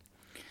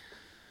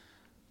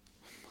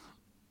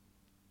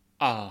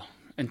 Ah,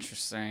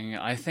 interesting.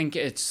 I think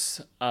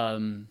it's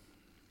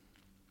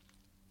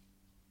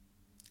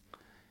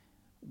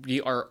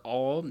we are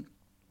all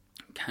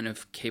kind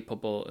of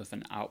capable of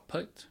an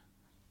output,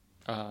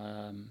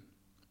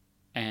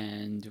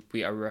 and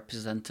we are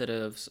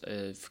representatives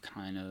of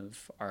kind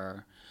of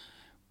our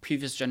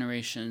previous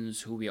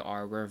generations, who we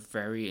are. We're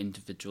very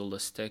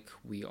individualistic.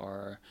 We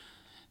are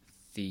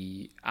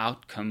the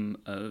outcome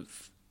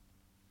of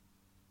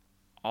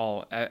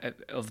all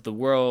of the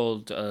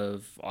world,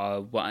 of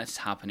what's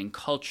happening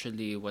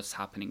culturally, what's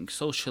happening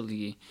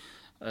socially,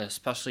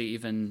 especially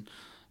even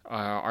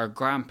our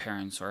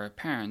grandparents or our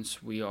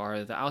parents. We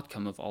are the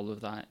outcome of all of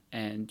that,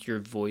 and your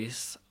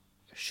voice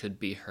should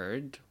be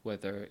heard,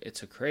 whether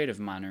it's a creative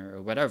manner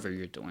or whatever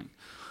you're doing.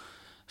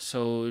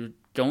 So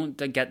don't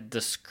get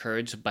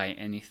discouraged by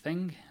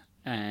anything,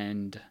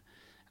 and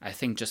I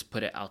think just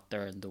put it out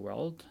there in the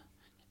world,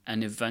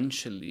 and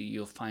eventually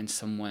you'll find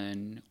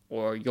someone,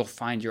 or you'll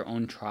find your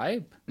own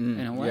tribe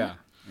in a way.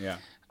 Yeah.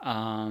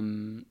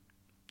 And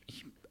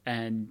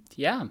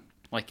yeah,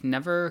 like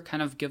never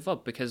kind of give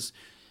up, because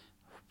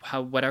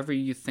whatever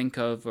you think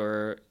of,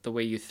 or the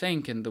way you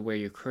think and the way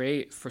you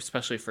create,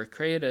 especially for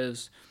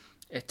creatives,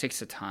 it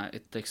takes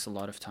a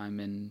lot of time,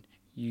 and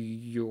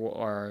you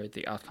are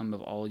the outcome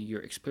of all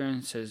your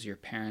experiences, your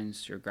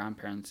parents, your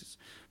grandparents,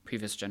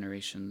 previous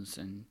generations,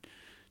 and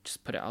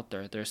just put it out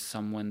there. There's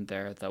someone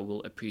there that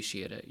will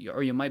appreciate it,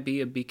 or you might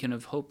be a beacon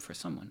of hope for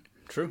someone.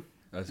 True.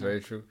 That's very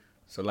true.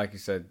 So like you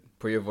said,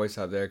 put your voice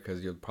out there,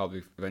 because you'll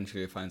probably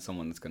eventually find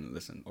someone that's going to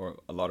listen,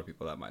 or a lot of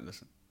people that might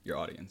listen, your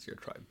audience, your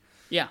tribe.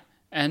 Yeah.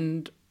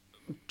 And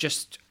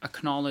just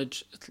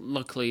acknowledge,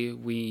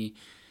 acknowledge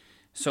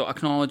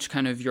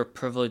kind of your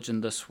privilege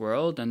in this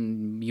world,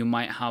 and you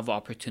might have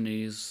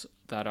opportunities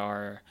that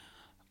are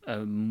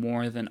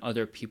more than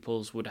other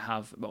people's would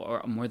have,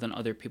 or more than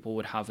other people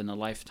would have in a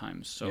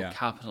lifetime. So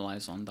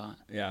capitalize on that.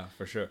 Yeah,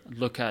 for sure.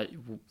 Look at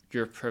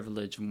your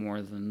privilege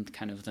more than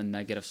kind of the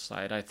negative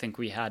side. I think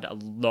we had a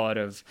lot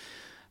of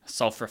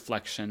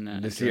self-reflection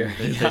this year.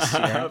 This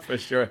year. For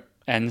sure.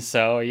 And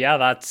so, yeah,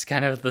 that's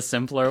kind of the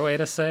simpler way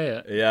to say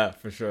it. Yeah,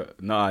 for sure.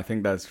 No, I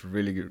think that's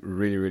really,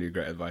 really, really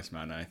great advice,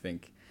 man. And I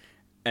think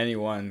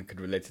anyone could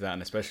relate to that,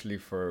 and especially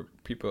for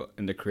people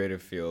in the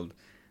creative field,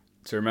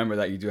 to remember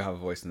that you do have a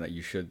voice and that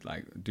you should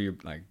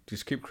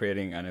just keep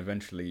creating, and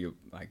eventually you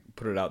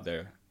put it out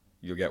there,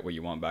 you'll get what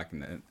you want back,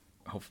 and then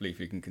hopefully if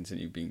you can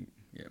continue doing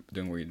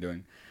what you're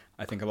doing.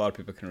 I think a lot of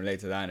people can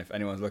relate to that, and if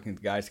anyone's looking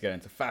to guys to get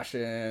into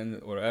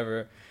fashion or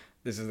whatever,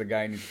 this is the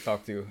guy you need to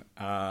talk to.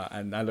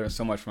 And I learned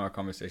so much from our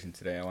conversation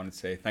today. I want to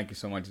say thank you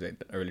so much, Zaid.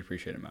 I really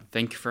appreciate it, man.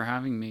 Thank you for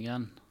having me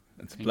again.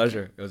 It's a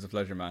pleasure. It was a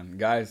pleasure, man.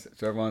 Guys,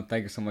 to everyone,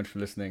 thank you so much for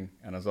listening.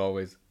 And as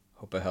always,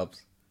 hope it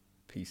helps.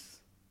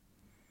 Peace.